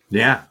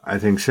 Yeah, I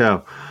think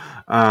so.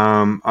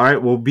 All right,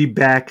 we'll be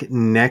back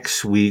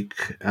next week.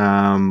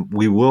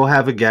 We will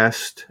have a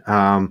guest.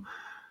 Are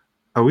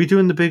we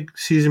doing the big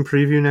season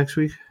preview next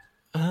week?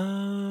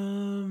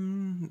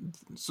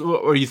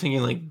 So are you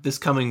thinking like this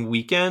coming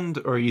weekend,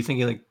 or are you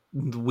thinking like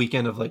the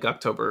weekend of like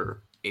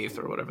October 8th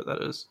or whatever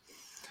that is?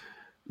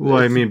 Well,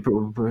 I mean,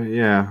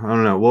 yeah, I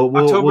don't know.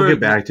 We'll get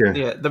back to it.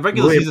 Yeah, the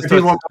regular season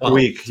starts one more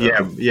week. So,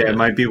 yeah, it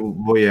might be.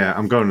 Well, yeah,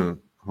 I'm going to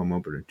home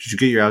opener. Did you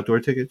get your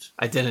outdoor tickets?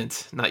 I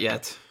didn't, not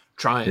yet.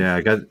 Trying. Yeah,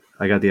 I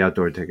got the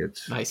outdoor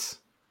tickets. Nice.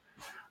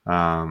 So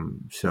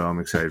I'm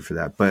excited for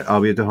that. But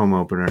I'll be at the home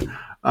opener.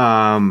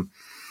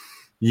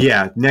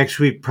 Yeah, next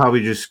week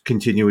probably just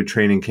continue with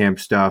training camp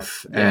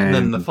stuff and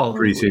then the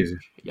following preseason.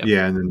 Yep.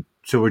 Yeah, and then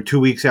so we're 2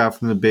 weeks out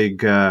from the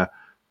big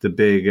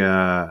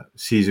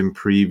season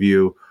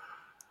preview.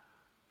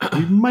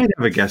 We might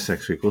have a guest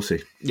next week. We'll see.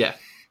 Yeah,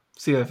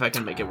 see if I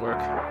can make it work.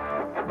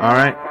 All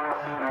right.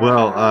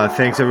 Well,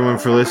 thanks everyone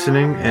for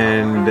listening,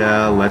 and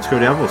let's go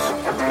Devils.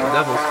 Let's go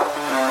Devils.